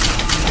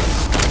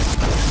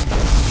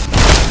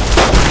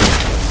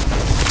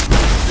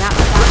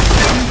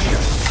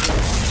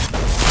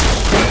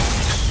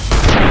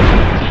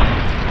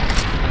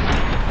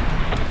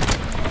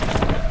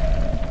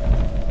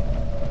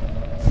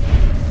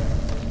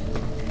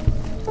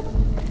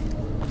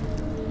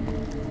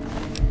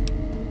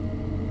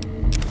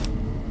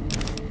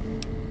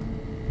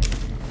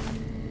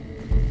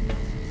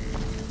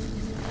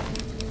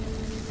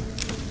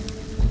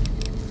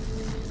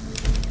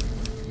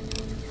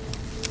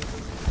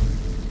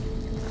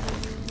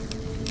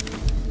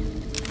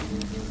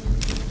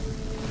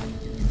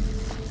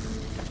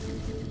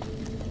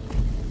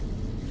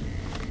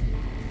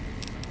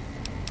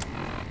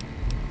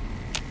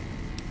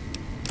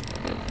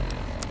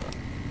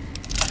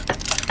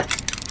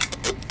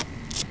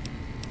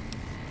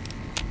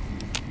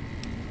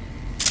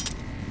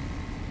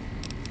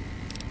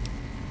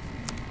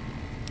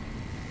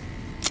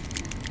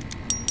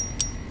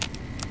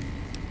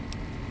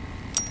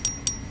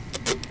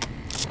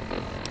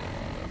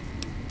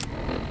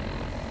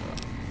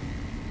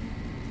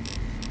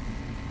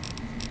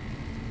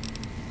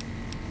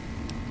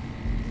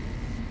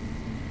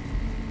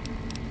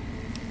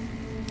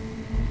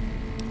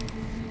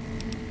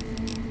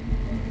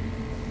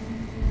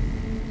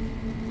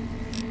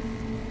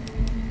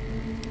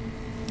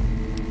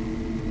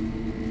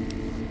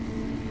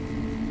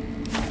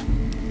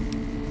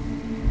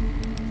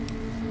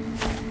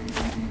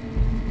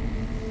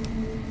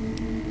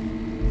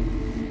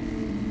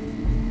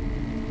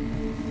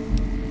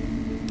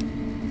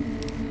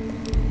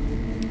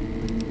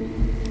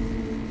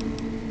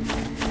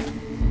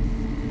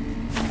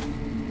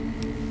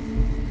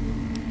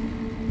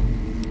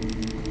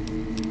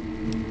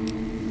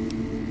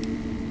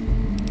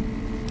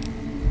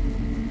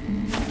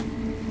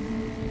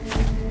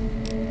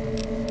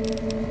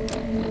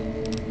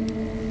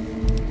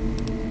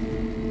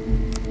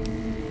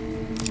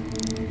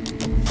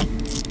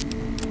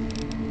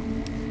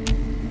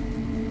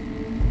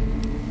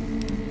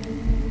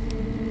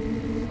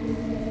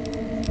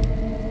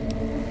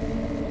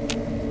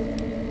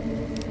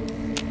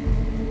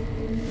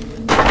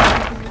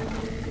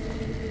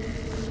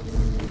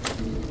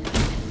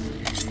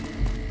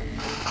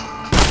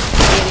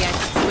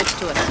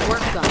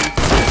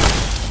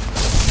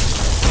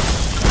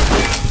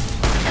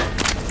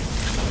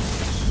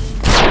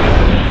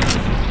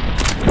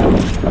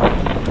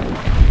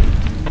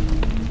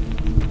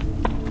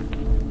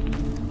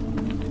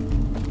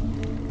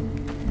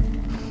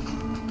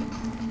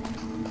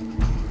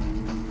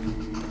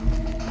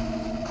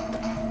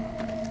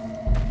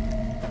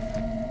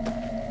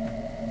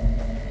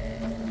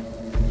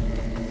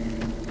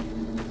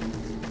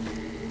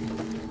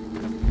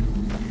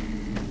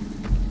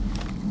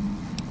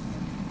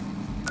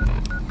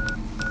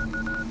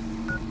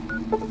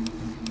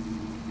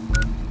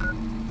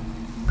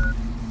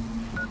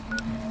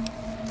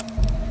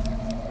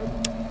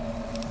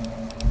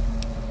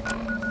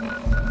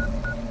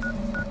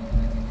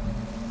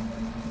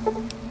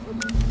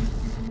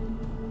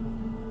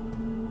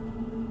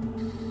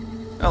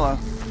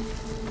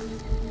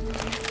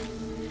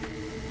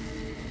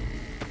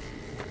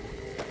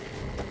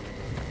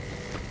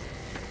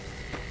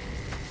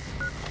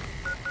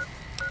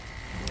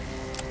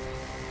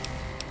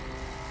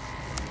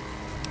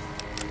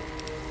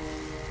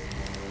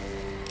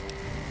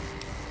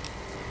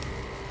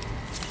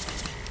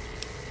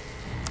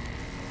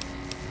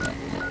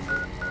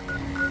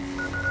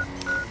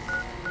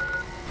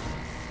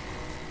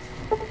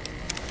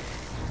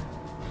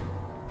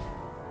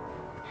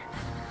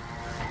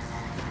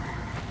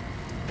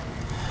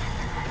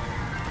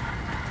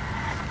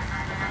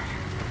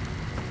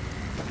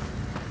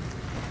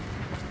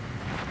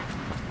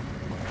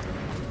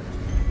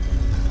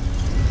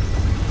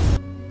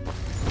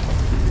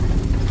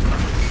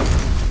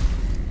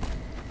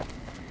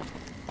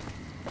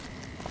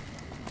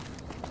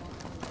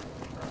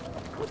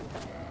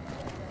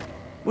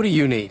 What do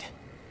you need?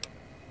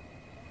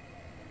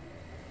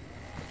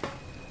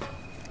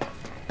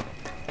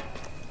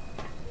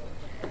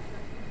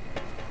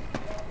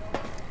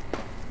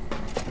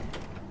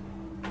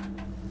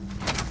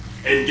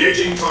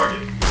 Engaging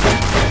target.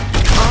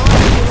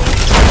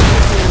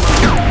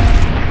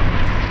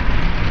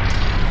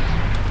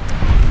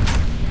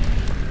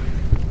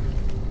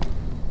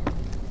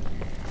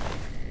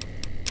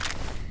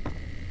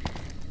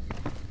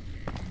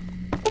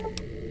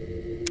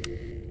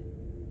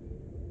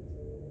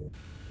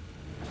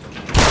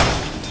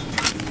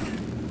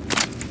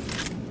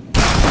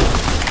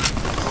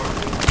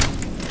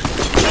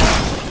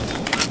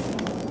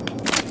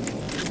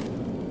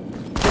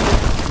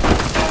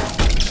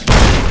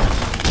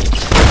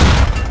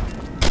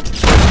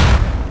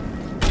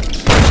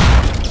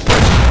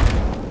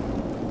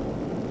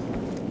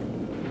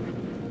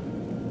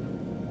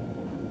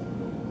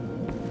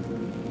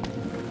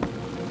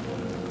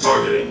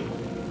 Targeting.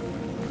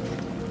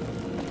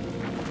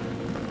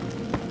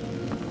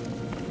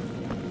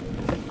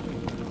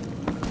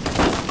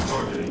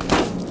 Targeting.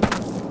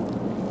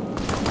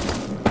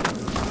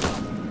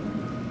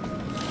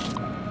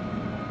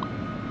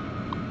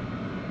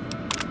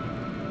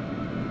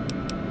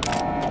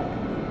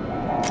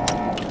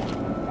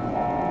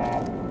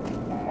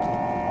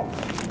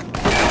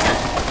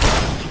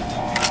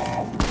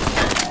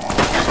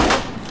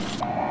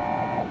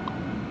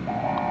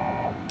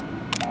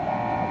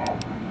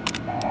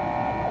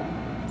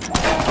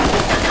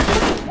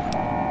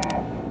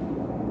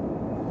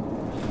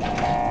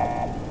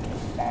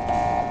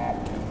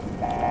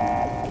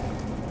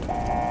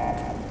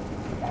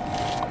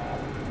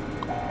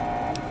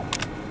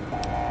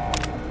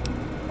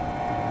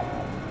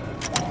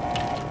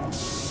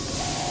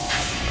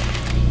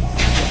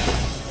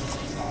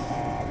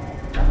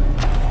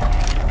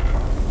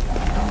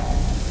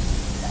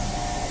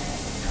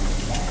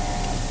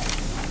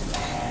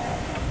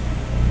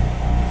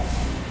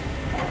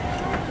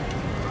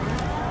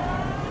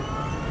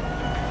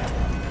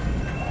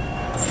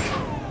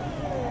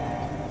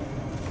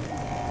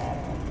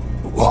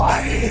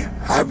 Why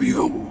have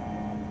you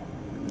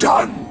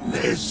done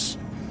this?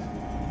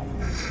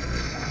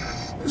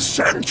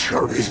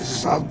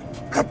 Centuries of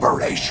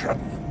preparation.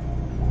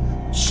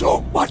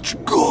 So much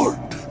good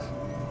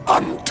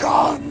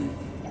undone.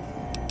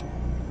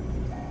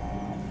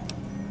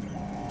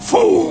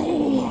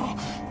 Fool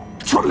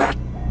to let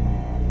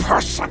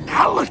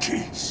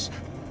personalities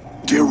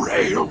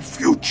derail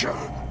future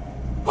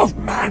of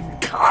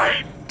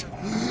mankind.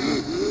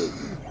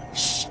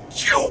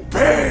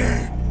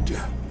 Stupid.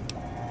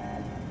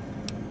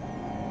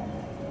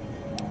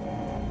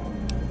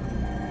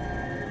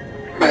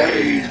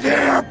 May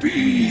there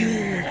be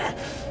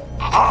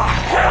a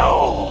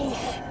hell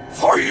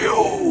for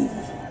you,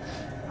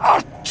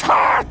 a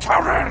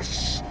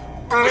Tartarus,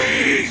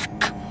 bleak,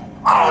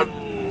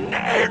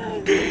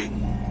 unending.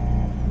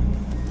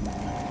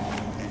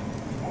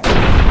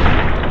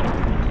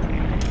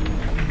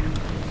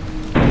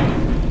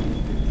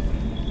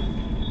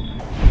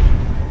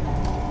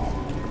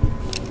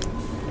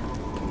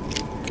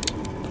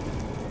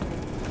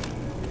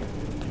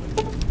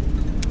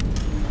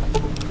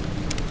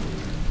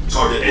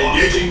 Target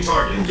engaging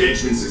target.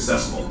 Engagement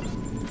successful.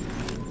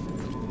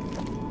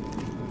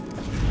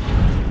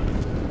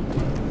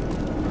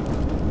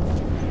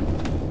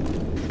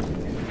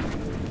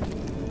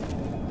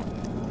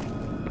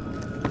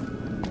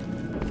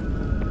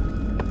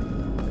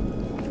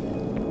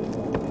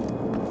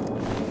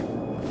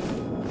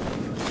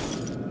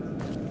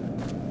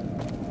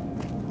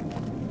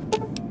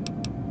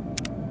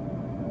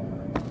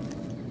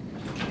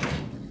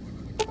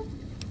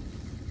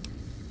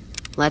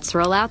 Let's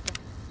roll out.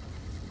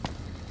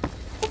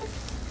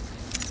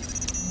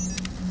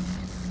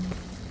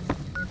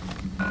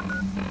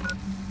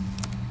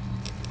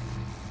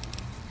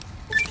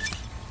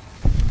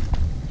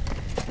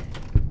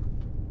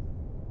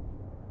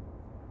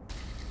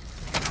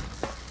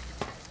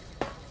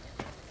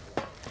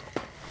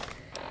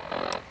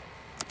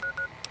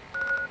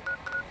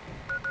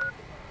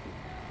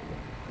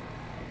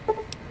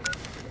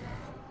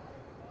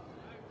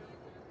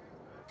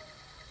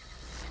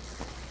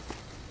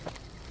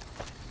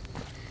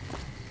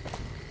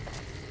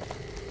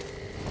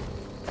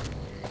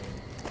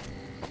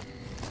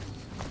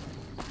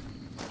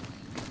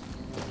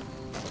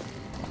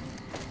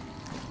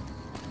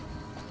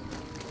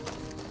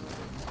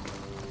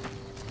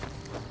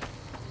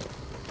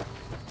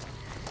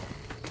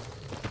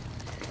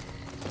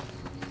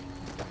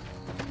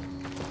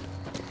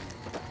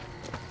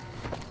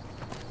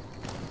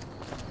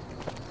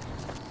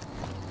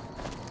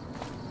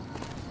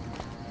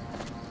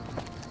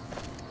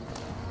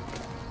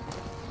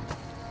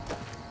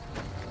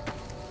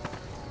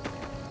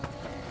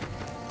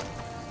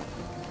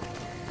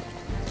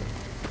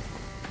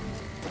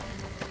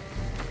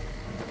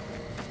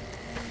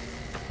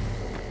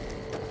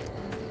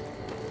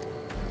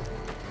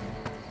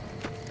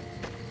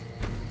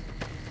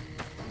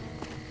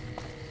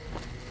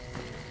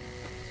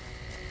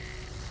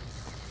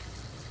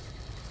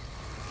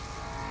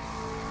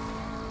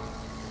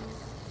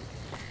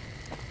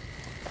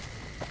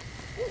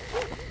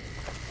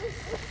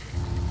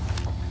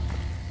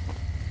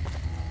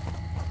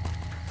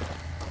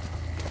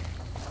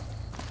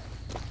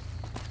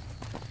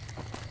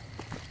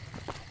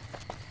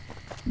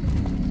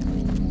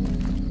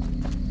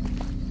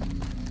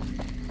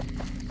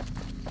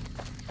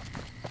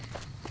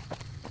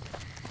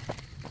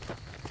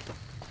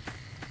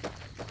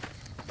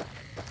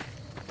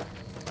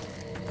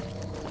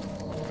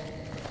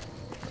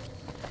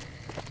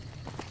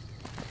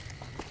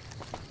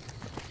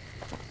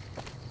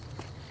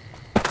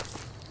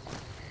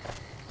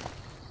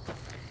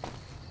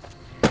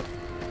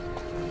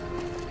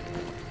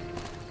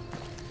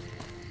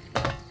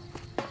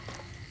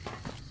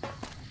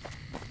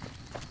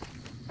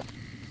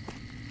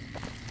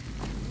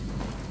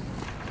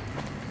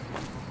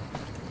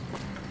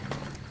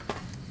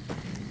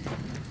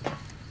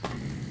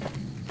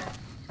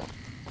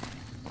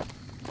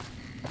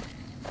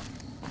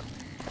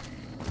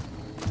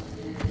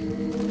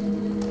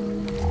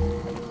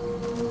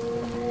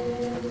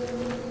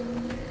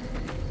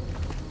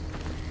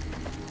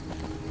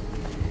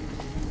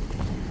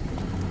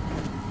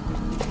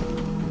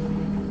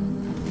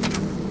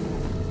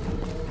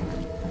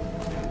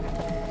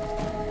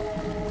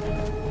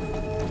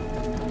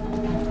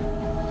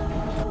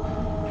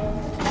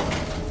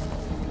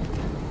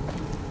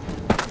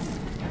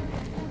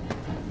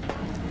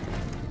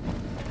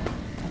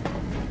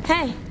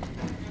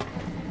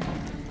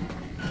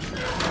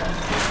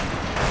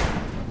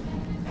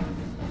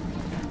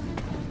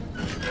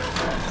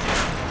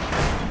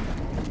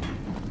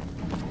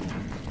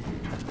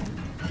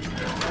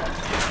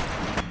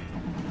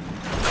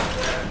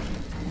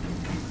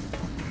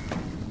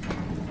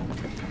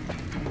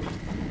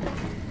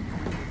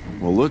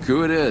 Well, look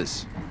who it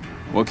is.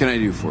 What can I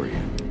do for you?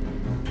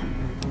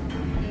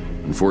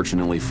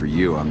 Unfortunately for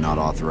you, I'm not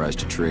authorized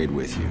to trade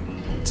with you.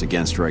 It's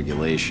against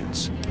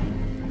regulations.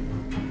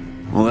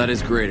 Well, that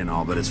is great and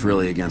all, but it's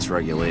really against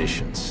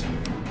regulations.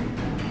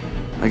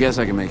 I guess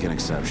I can make an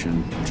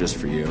exception, just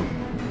for you.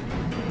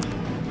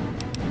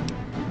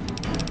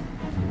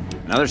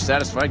 Another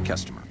satisfied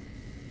customer.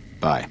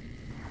 Bye.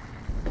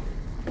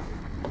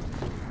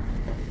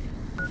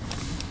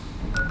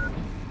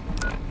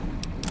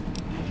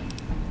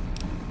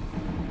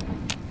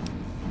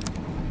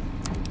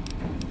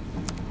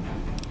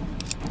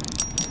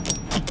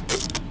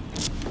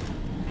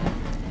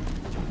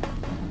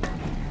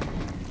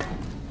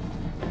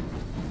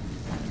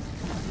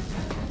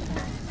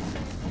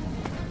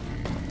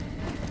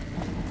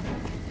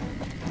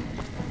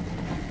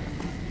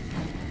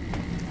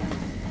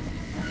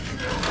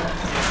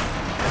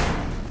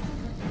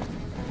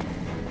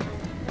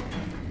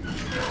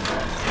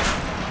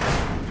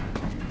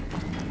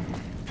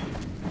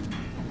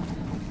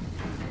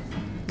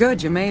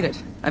 Good, you made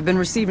it. I've been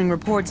receiving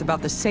reports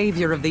about the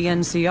savior of the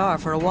NCR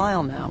for a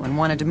while now, and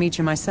wanted to meet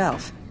you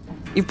myself.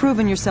 You've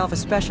proven yourself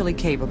especially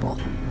capable,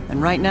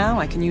 and right now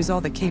I can use all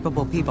the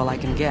capable people I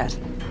can get.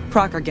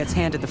 Crocker gets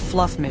handed the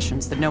fluff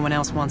missions that no one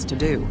else wants to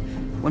do.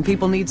 When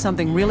people need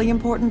something really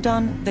important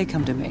done, they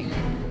come to me.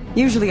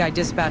 Usually I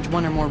dispatch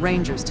one or more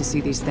rangers to see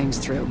these things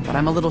through, but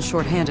I'm a little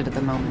short-handed at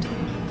the moment.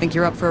 Think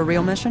you're up for a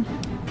real mission?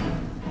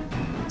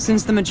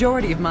 Since the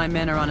majority of my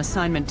men are on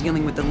assignment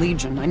dealing with the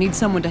Legion, I need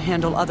someone to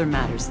handle other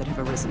matters that have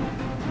arisen.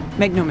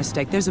 Make no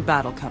mistake, there's a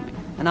battle coming,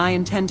 and I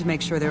intend to make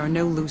sure there are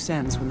no loose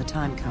ends when the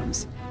time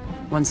comes.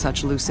 One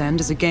such loose end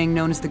is a gang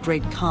known as the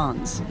Great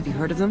Khans. Have you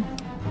heard of them?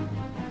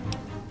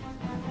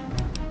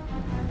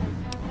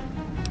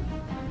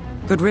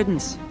 Good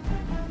riddance.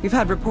 We've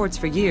had reports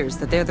for years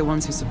that they're the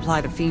ones who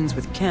supply the fiends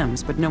with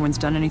chems, but no one's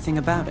done anything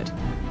about it.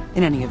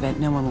 In any event,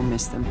 no one will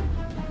miss them.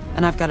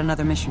 And I've got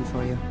another mission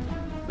for you.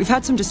 We've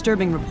had some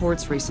disturbing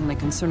reports recently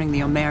concerning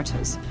the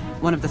Omertas,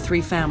 one of the 3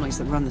 families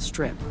that run the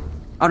Strip.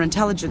 Our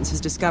intelligence has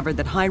discovered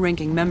that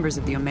high-ranking members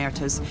of the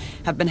Omertas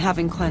have been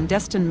having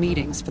clandestine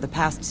meetings for the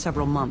past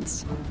several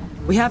months.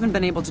 We haven't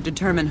been able to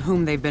determine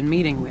whom they've been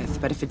meeting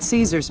with, but if it's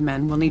Caesar's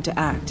men, we'll need to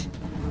act.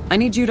 I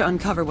need you to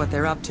uncover what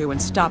they're up to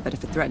and stop it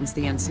if it threatens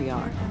the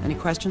NCR. Any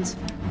questions?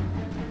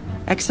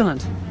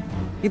 Excellent.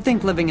 You'd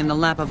think living in the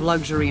lap of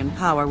luxury and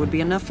power would be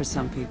enough for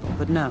some people,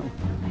 but no.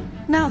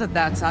 Now that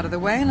that's out of the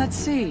way, let's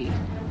see.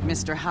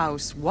 Mr.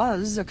 House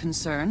was a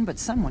concern, but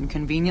someone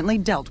conveniently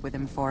dealt with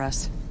him for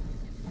us.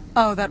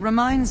 Oh, that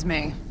reminds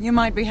me. You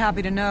might be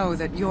happy to know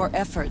that your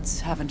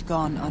efforts haven't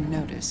gone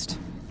unnoticed.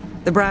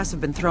 The brass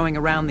have been throwing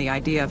around the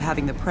idea of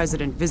having the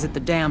president visit the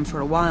dam for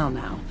a while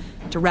now,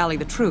 to rally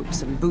the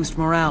troops and boost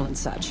morale and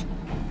such.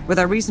 With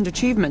our recent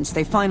achievements,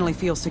 they finally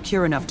feel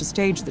secure enough to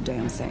stage the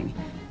damn thing.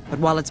 But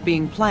while it's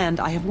being planned,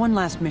 I have one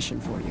last mission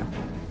for you.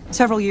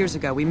 Several years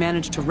ago, we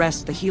managed to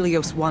wrest the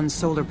Helios 1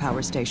 solar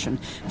power station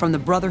from the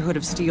Brotherhood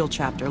of Steel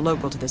chapter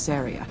local to this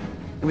area.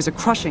 It was a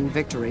crushing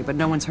victory, but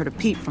no one's heard a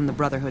peep from the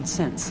Brotherhood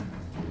since.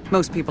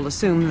 Most people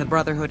assume the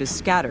Brotherhood is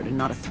scattered and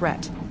not a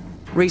threat.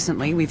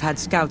 Recently, we've had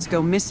scouts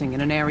go missing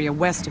in an area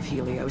west of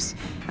Helios,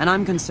 and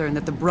I'm concerned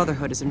that the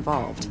Brotherhood is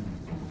involved.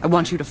 I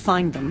want you to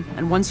find them,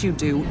 and once you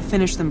do,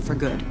 finish them for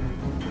good.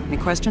 Any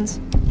questions?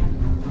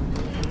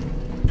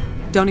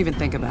 Don't even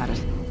think about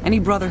it. Any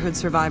Brotherhood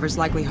survivors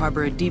likely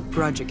harbor a deep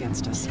grudge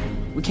against us.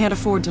 We can't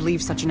afford to leave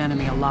such an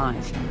enemy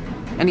alive.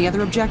 Any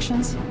other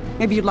objections?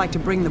 Maybe you'd like to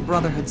bring the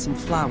Brotherhood some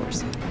flowers.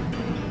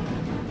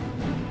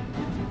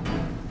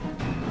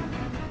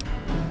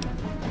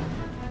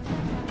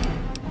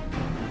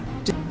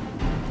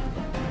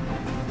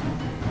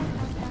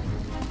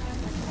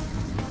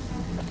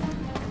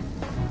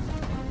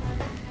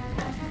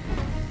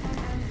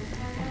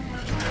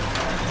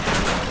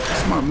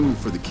 Smart move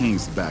for the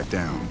Kings to back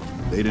down.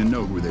 They didn't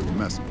know who they were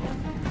messing with.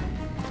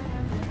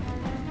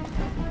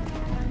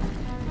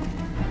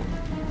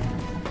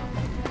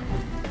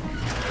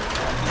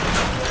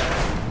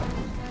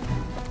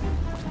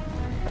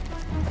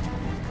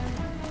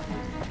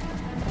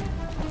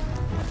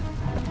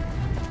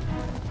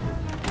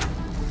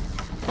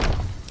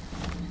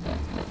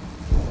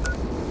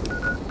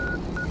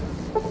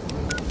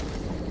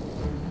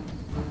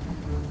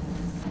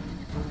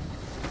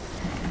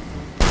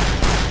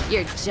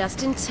 You're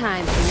just in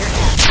time for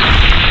your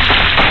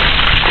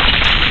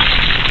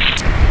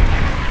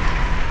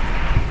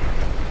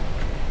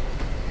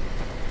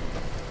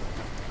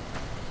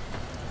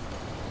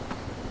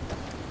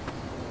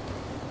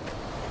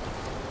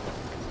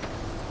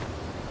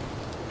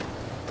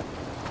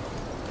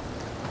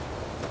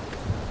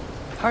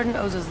Hardin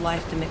owes his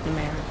life to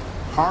McNamara.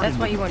 Hardin That's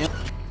why you want...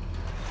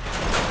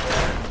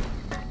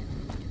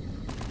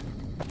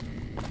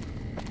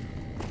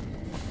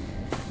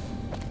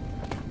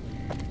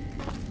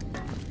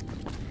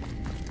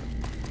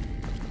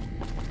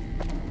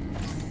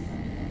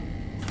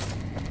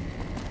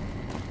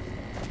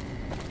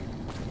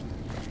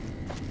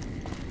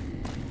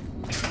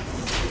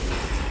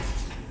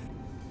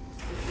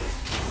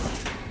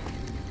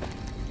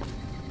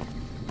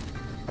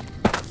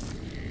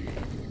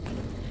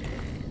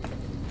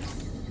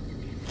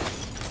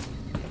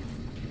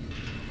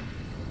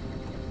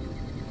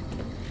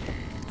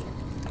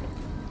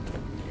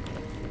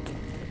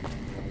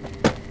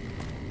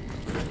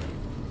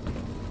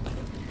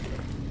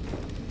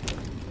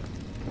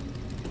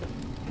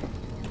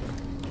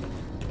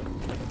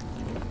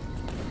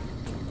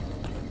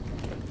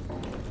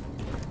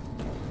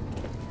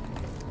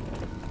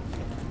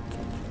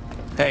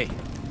 Hey.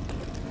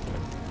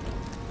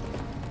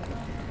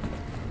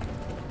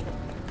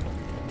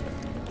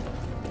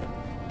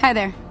 Hi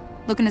there.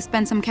 Looking to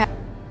spend some cash?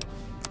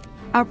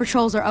 Our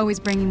patrols are always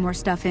bringing more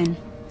stuff in.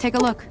 Take a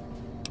look.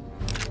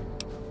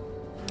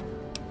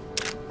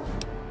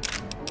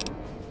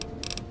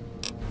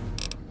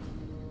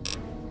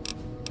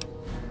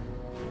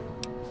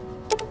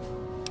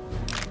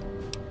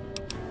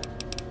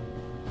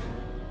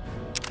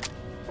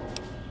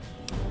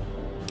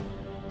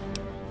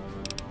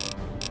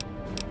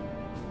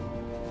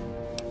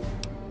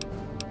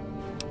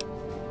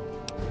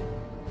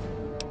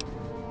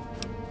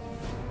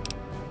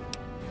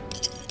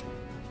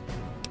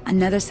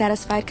 Another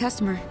satisfied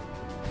customer.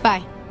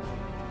 Bye.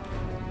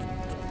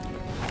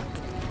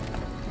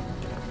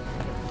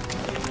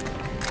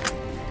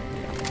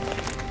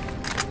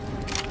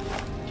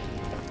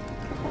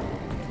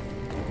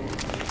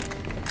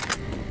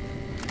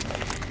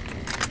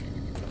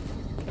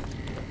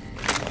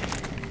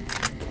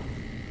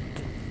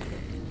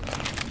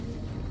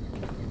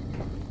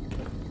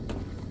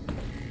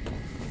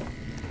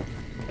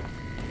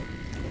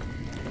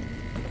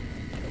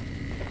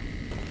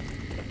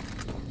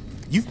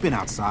 You've been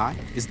outside.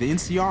 Is the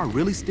NCR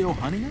really still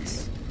hunting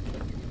us?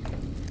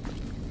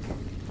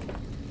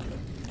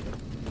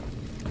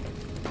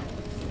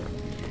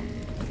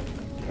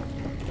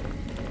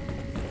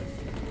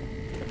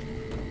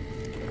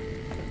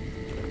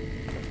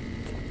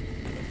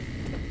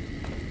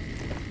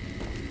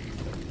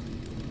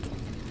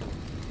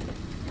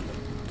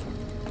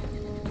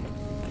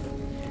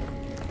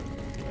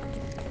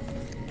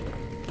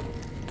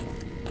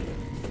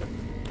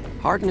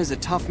 Hardin is a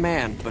tough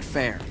man, but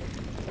fair.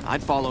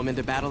 I'd follow him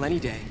into battle any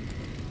day.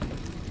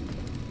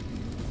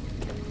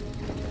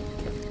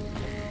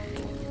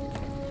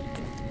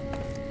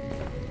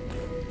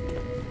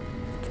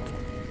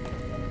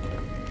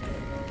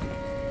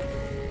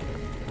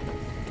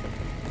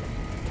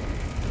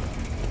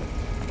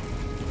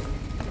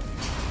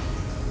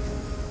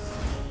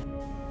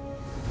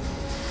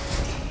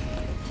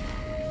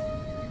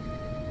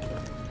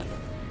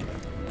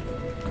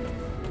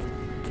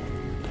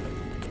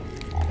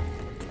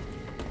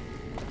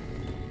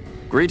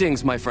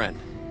 Greetings, my friend.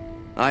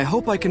 I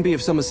hope I can be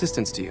of some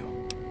assistance to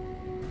you.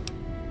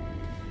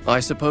 I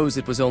suppose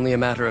it was only a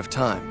matter of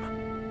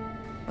time.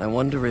 I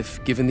wonder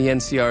if, given the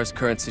NCR's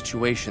current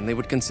situation, they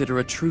would consider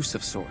a truce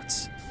of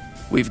sorts.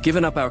 We've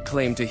given up our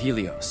claim to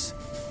Helios,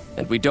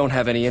 and we don't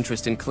have any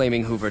interest in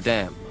claiming Hoover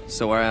Dam,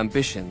 so our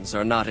ambitions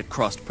are not at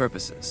crossed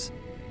purposes.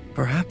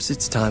 Perhaps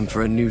it's time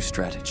for a new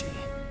strategy.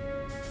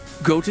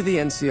 Go to the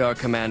NCR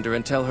commander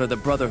and tell her the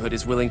Brotherhood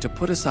is willing to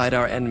put aside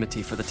our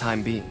enmity for the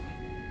time being.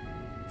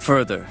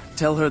 Further,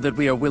 tell her that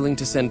we are willing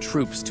to send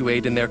troops to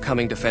aid in their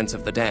coming defense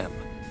of the dam.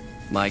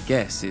 My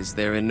guess is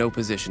they're in no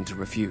position to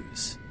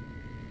refuse.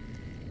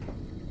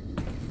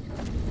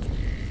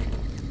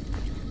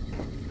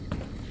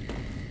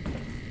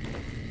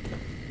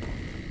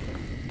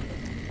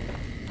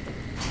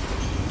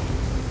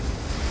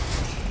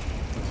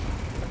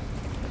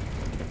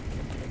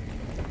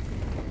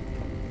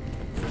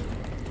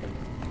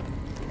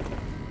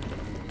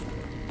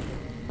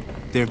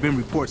 There have been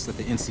reports that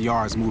the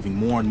NCR is moving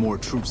more and more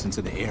troops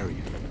into the area.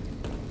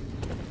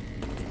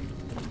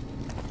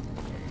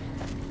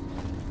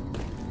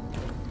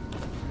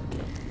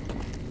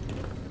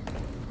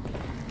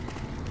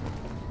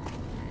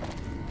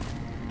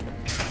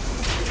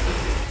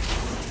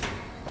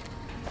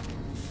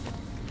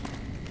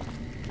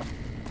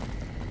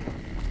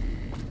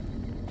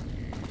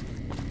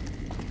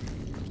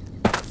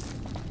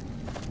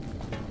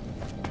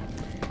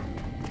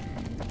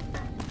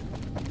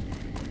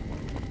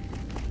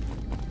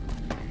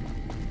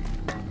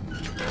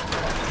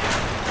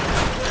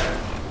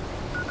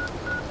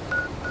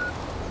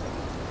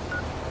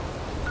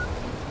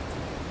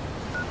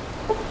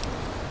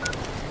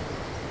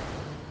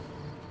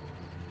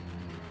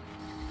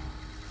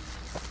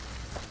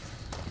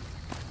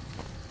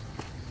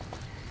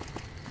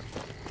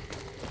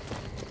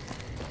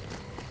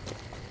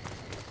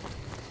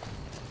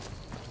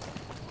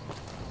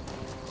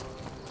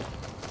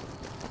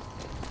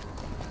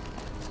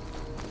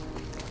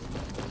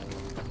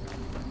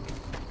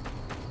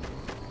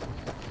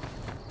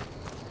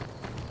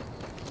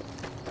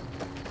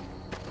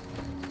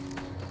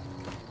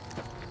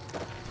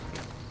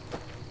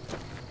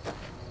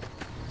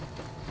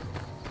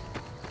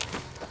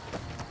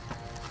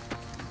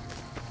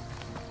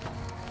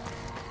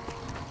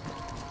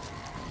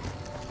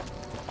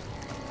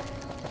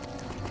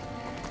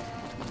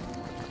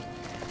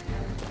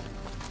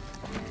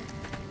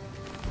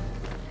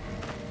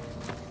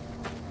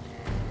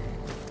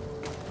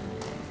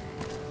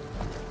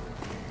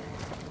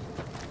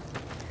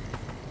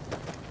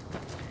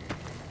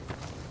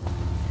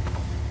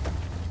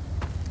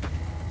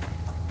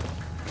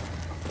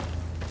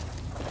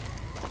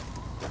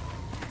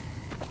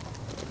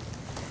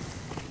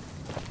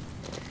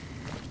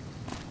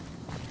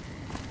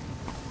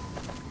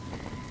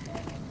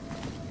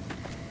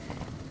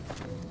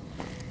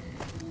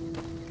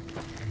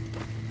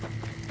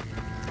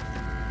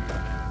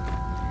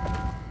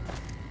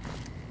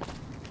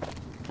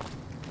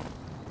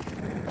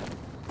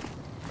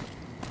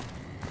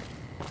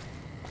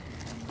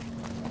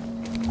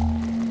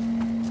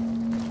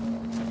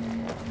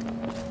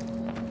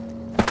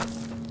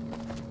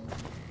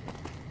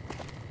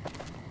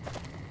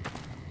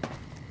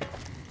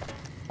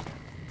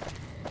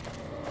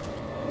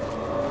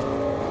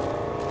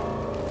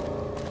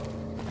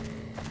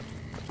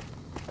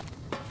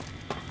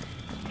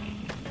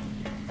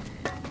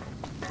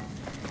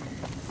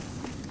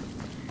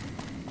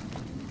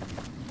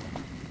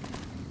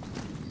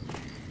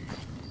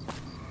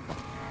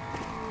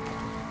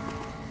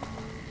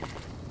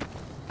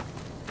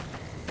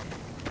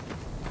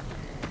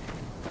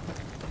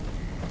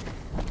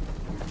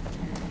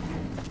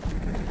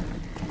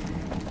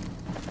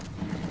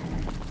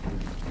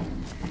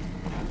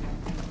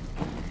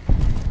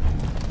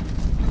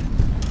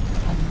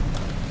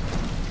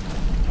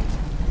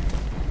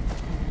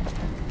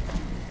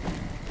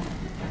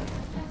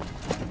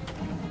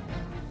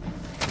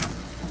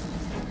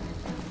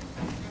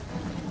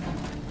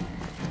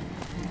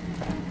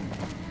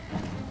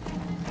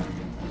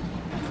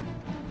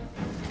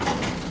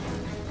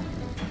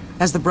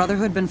 Has the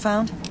Brotherhood been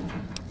found?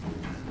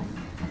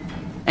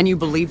 And you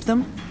believed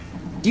them?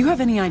 Do you have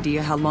any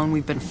idea how long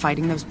we've been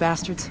fighting those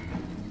bastards?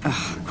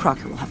 Ugh,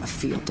 Crocker will have a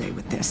field day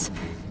with this.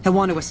 He'll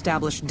want to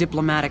establish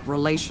diplomatic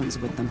relations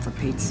with them, for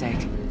Pete's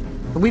sake.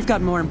 But we've got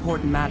more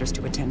important matters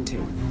to attend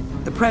to.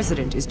 The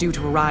President is due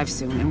to arrive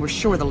soon, and we're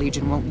sure the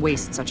Legion won't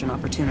waste such an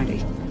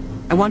opportunity.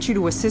 I want you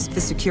to assist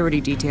the security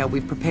detail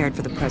we've prepared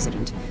for the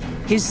President.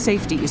 His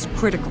safety is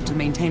critical to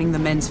maintaining the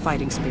men's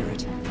fighting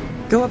spirit.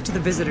 Go up to the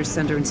Visitor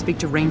Center and speak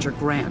to Ranger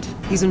Grant.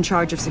 He's in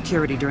charge of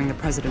security during the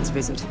President's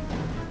visit.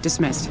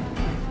 Dismissed.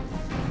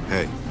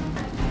 Hey.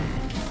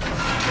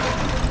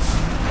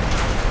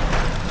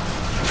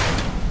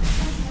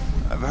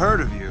 I've heard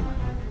of you.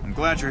 I'm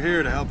glad you're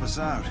here to help us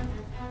out.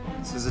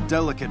 This is a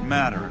delicate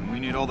matter, and we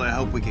need all the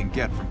help we can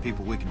get from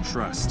people we can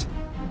trust.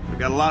 We've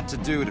got a lot to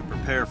do to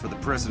prepare for the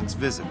President's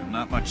visit, and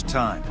not much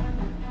time.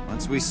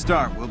 Once we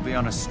start, we'll be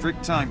on a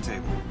strict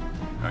timetable.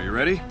 Are you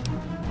ready?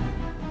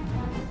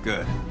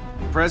 Good.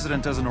 The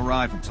President doesn't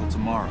arrive until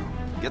tomorrow.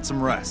 Get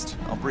some rest.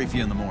 I'll brief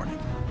you in the morning.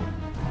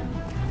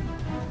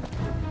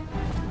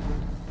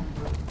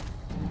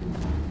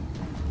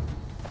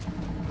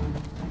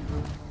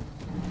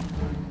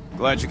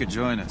 Glad you could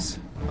join us.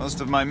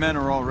 Most of my men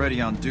are already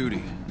on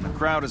duty, and the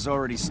crowd has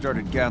already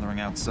started gathering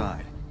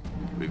outside.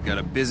 We've got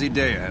a busy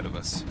day ahead of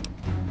us.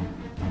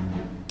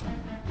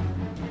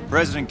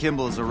 President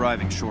Kimball is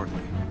arriving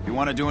shortly. If you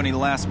want to do any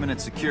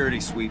last-minute security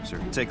sweeps or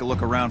take a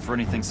look around for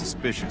anything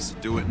suspicious,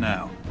 do it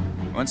now.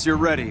 Once you're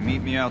ready,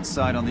 meet me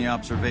outside on the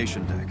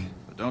observation deck.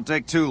 But don't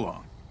take too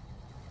long.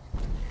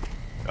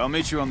 I'll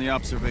meet you on the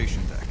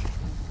observation deck.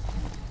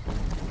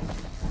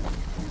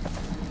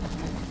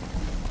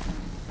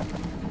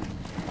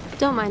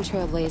 Don't mind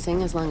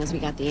trailblazing as long as we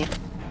got the...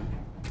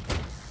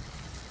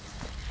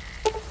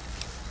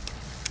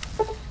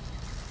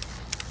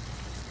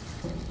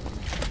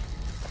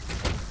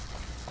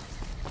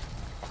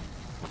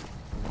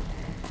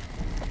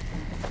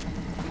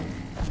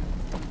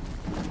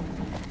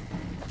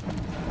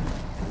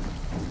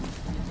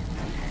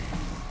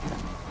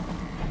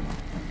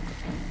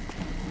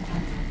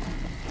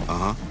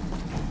 Uh-huh.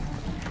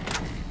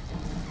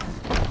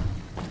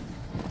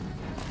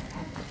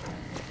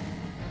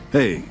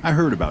 Hey, I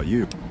heard about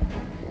you.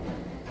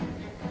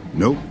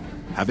 Nope,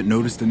 haven't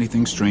noticed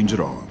anything strange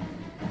at all.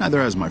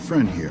 Neither has my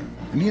friend here,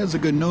 and he has a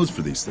good nose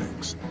for these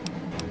things.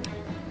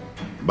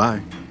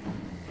 Bye.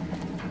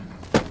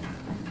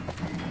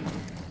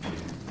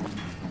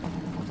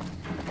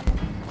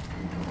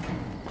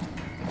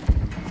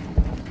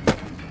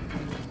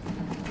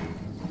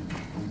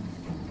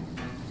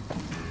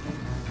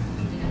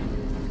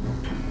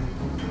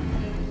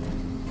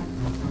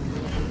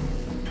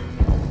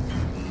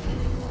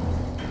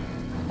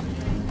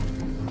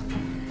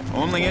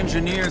 Only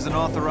engineers and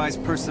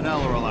authorized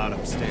personnel are allowed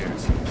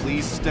upstairs.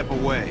 Please step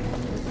away.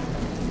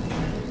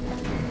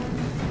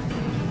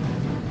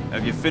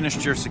 Have you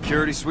finished your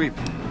security sweep?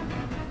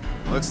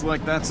 Looks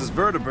like that's his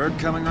vertibird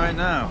coming right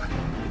now.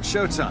 It's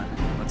showtime.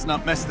 Let's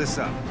not mess this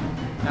up.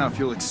 Now, if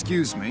you'll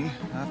excuse me,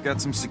 I've got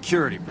some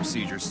security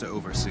procedures to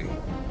oversee.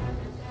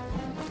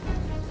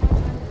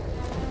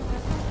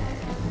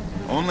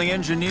 Only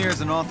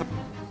engineers and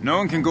No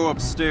one can go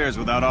upstairs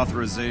without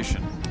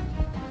authorization.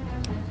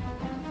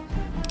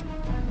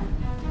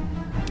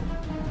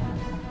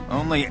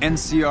 Only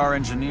NCR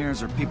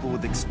engineers or people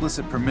with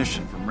explicit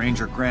permission from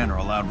Ranger Grant are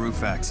allowed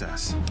roof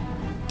access.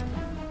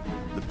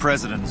 The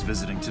President is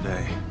visiting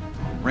today.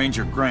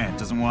 Ranger Grant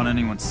doesn't want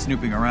anyone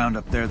snooping around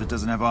up there that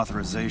doesn't have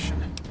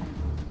authorization.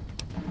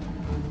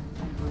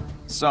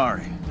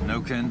 Sorry,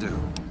 no can do.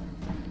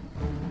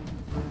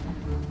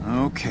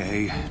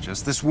 Okay,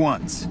 just this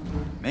once.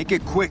 Make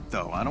it quick,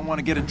 though. I don't want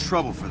to get in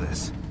trouble for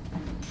this.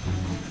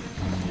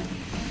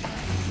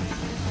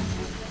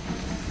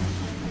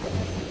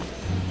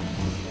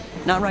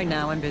 Not right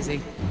now, I'm busy.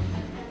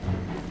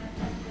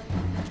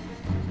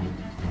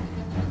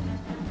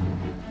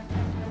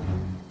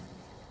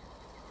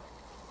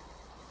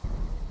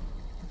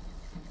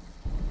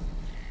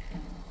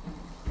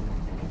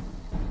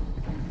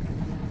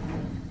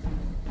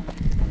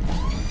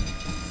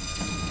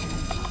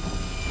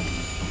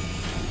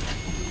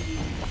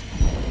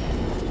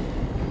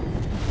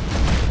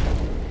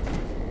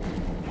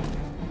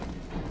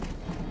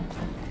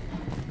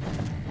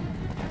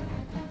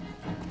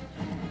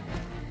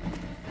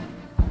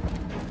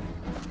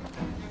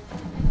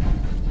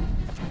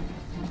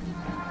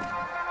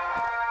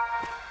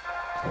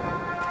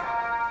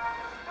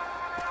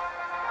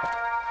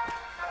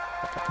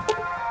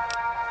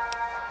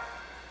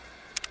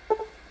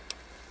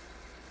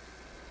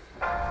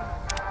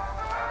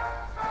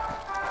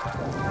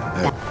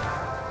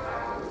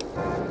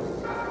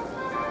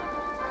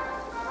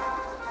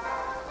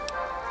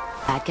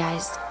 Bad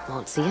guys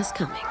won't see us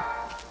coming.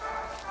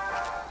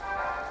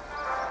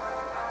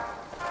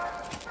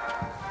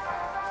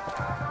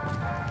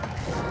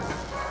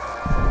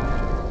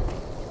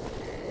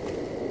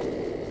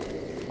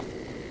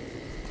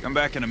 Come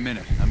back in a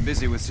minute. I'm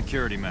busy with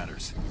security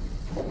matters.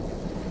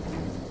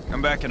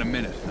 Come back in a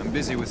minute. I'm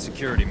busy with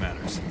security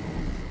matters.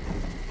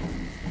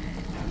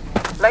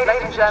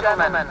 Ladies and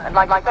gentlemen, I'd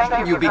like to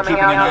thank you for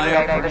coming out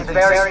here today for this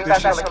very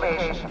special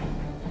occasion.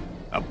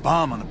 A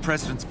bomb on the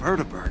President's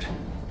vertibird.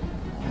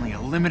 Only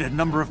a limited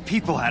number of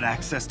people had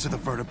access to the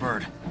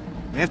vertibird.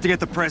 We have to get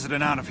the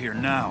President out of here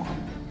now.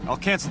 I'll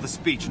cancel the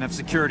speech and have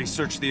security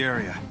search the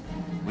area.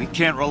 We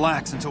can't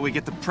relax until we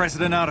get the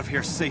President out of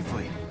here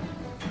safely.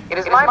 It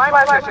is my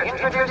pleasure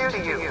to introduce to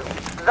you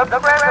the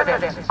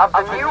President of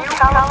the new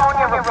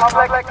California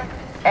Republic,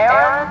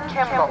 Aaron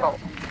Kimball.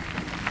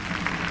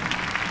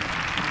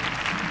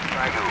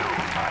 Thank you,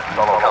 my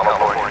fellow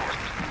Californians,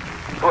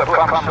 who have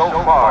come so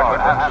far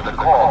to answer the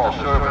call to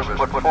service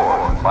put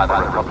forth by the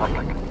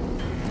Republic.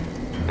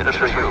 It is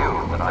for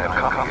you that I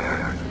have come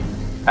here.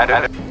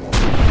 And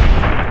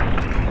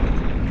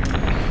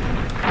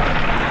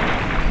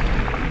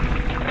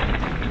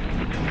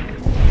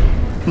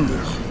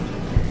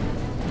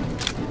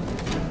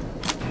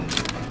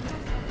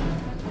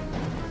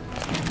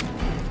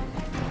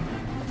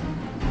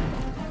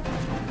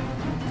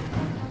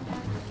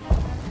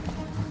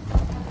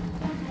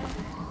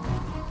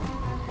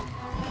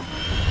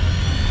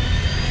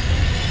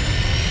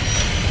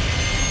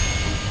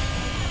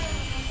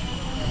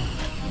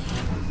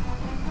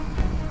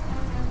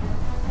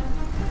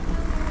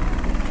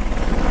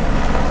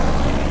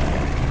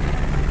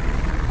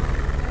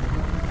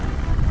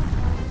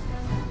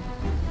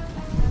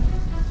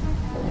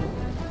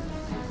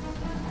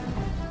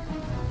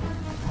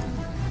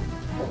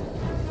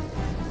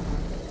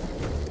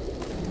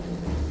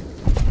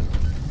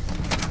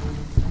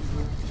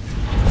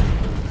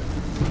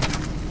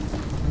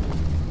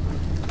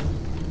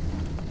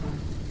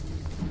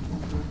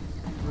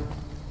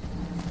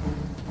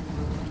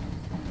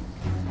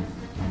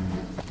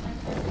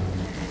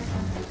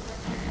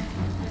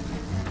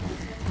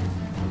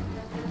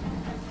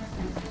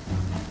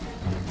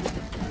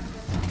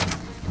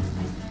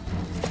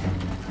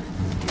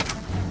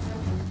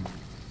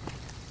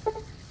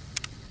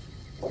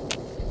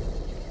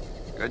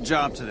Good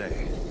job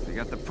today. We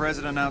got the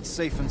President out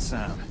safe and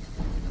sound.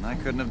 And I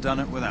couldn't have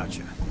done it without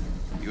you.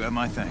 You have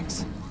my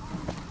thanks.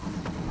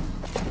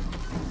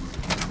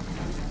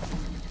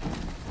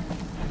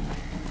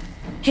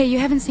 Hey, you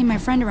haven't seen my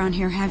friend around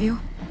here, have you?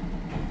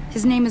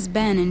 His name is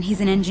Ben, and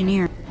he's an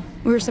engineer.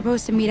 We were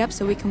supposed to meet up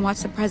so we can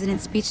watch the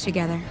President's speech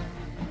together,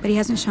 but he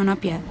hasn't shown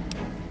up yet.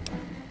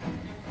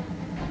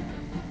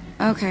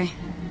 Okay.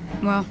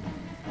 Well,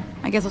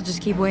 I guess I'll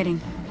just keep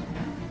waiting.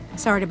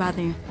 Sorry to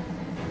bother you.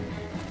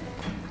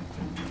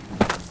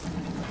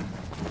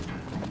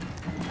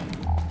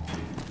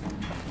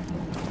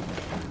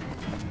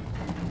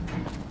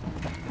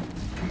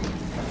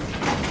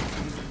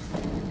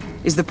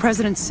 Is the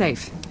President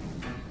safe?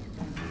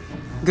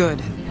 Good.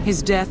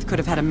 His death could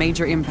have had a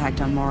major impact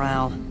on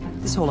morale.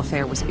 This whole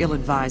affair was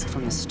ill-advised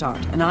from the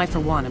start, and I, for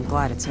one, am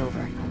glad it's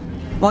over.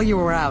 While you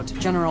were out,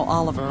 General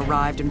Oliver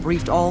arrived and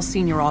briefed all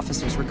senior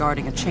officers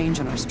regarding a change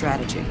in our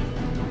strategy.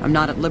 I'm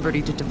not at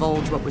liberty to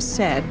divulge what was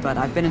said, but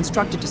I've been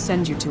instructed to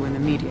send you to him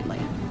immediately.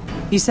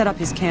 He set up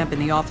his camp in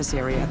the office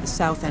area at the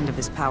south end of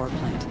his power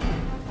plant.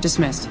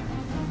 Dismissed.